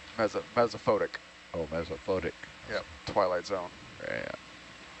 Mesophotic. Oh, mesophotic. Yep, twilight zone. Yeah.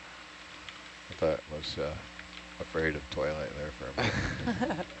 I thought I was afraid of twilight there for a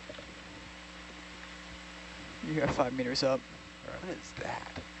minute. You got 5 meters up. What is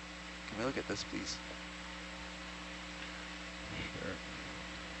that? Can we look at this, please? Sure.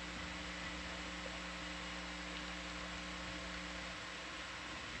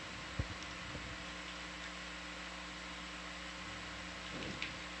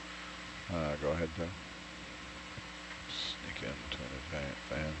 Go ahead, Joe. Sneak in between the giant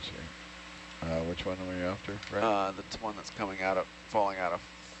fans here. Which one are we after, right? The one that's coming out of, falling out of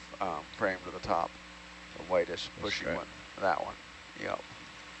frame to the top. The whitish, bushy right. one. That one. Yep.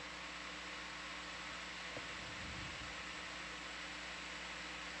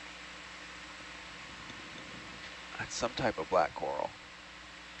 That's some type of black coral.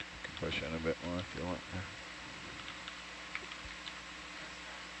 You can push in a bit more if you want.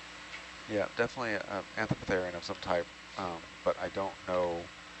 Yeah, definitely an anthropitherian of some type, but I don't know,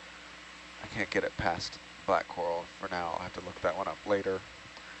 I can't get it past black coral for now. I'll have to look that one up later,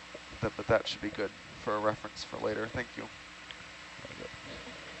 but that should be good for a reference for later. Thank you.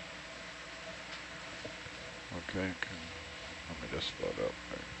 Okay, let me just float up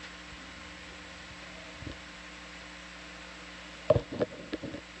there.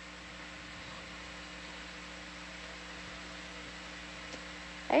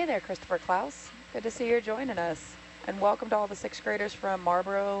 Hey there, Christopher Klaus. Good to see you're joining us. And welcome to all the 6th graders from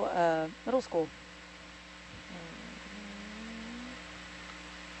Marlboro Middle School.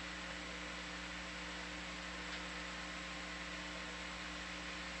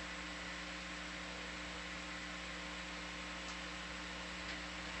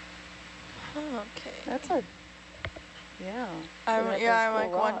 Okay. That's a, yeah.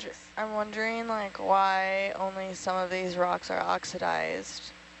 I'm wondering like why only some of these rocks are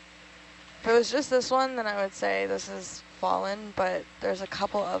oxidized. If it was just this one, then I would say this is fallen, but there's a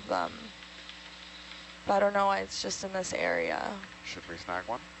couple of them. But I don't know why it's just in this area. Should we snag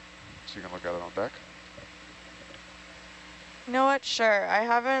one so you can look at it on deck? You know what? Sure.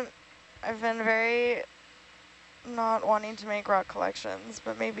 I've been very not wanting to make rock collections,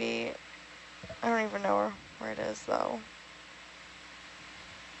 but maybe, I don't even know where it is though.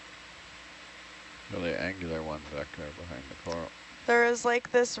 Really angular ones back there behind the coral. There is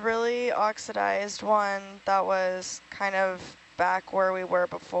like this really oxidized one that was kind of back where we were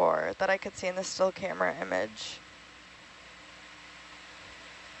before that I could see in the still camera image.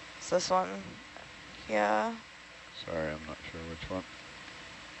 It's this one. Yeah. Sorry, I'm not sure which one.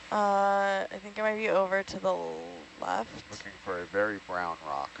 I think it might be over to the left. Looking for a very brown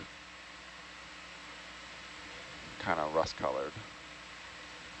rock. Kind of rust colored.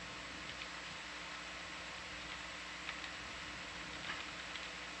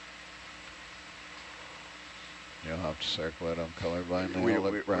 You'll have to circle it. I'm colorblind. They all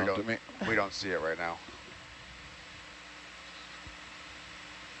look brown to me. We don't see it right now.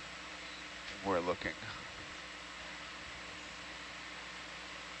 We're looking.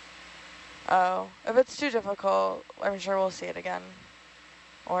 Oh, if it's too difficult, I'm sure we'll see it again.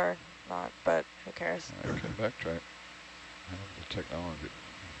 Or not, but who cares? I can backtrack. I have the technology.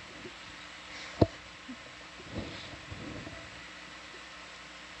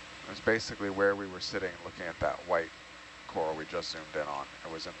 It was basically where we were sitting looking at that white coral we just zoomed in on.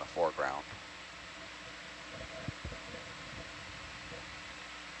 It was in the foreground.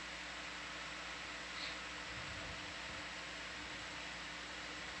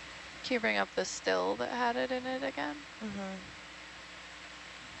 Can you bring up the still that had it in it again? Mm-hmm.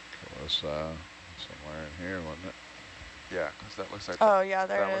 It was somewhere in here, wasn't it? Yeah, because that looks like. Oh yeah,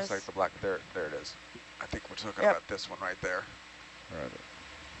 there it is. That looks like the black. There it is. I think we're talking Yep. about this one right there. Right.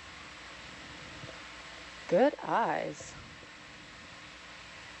 Good eyes.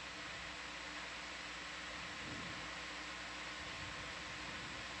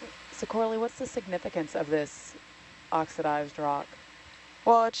 So Coralie, what's the significance of this oxidized rock?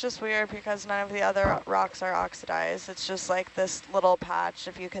 Well, it's just weird because none of the other rocks are oxidized. It's just like this little patch,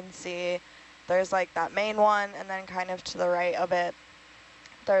 if you can see. There's like that main one, and then kind of to the right of it,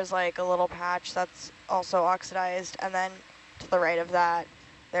 there's like a little patch that's also oxidized, and then to the right of that,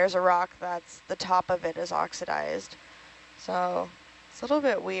 there's a rock that's the top of it is oxidized. So it's a little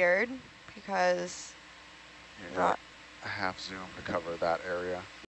bit weird because You got a half zoom to cover that area.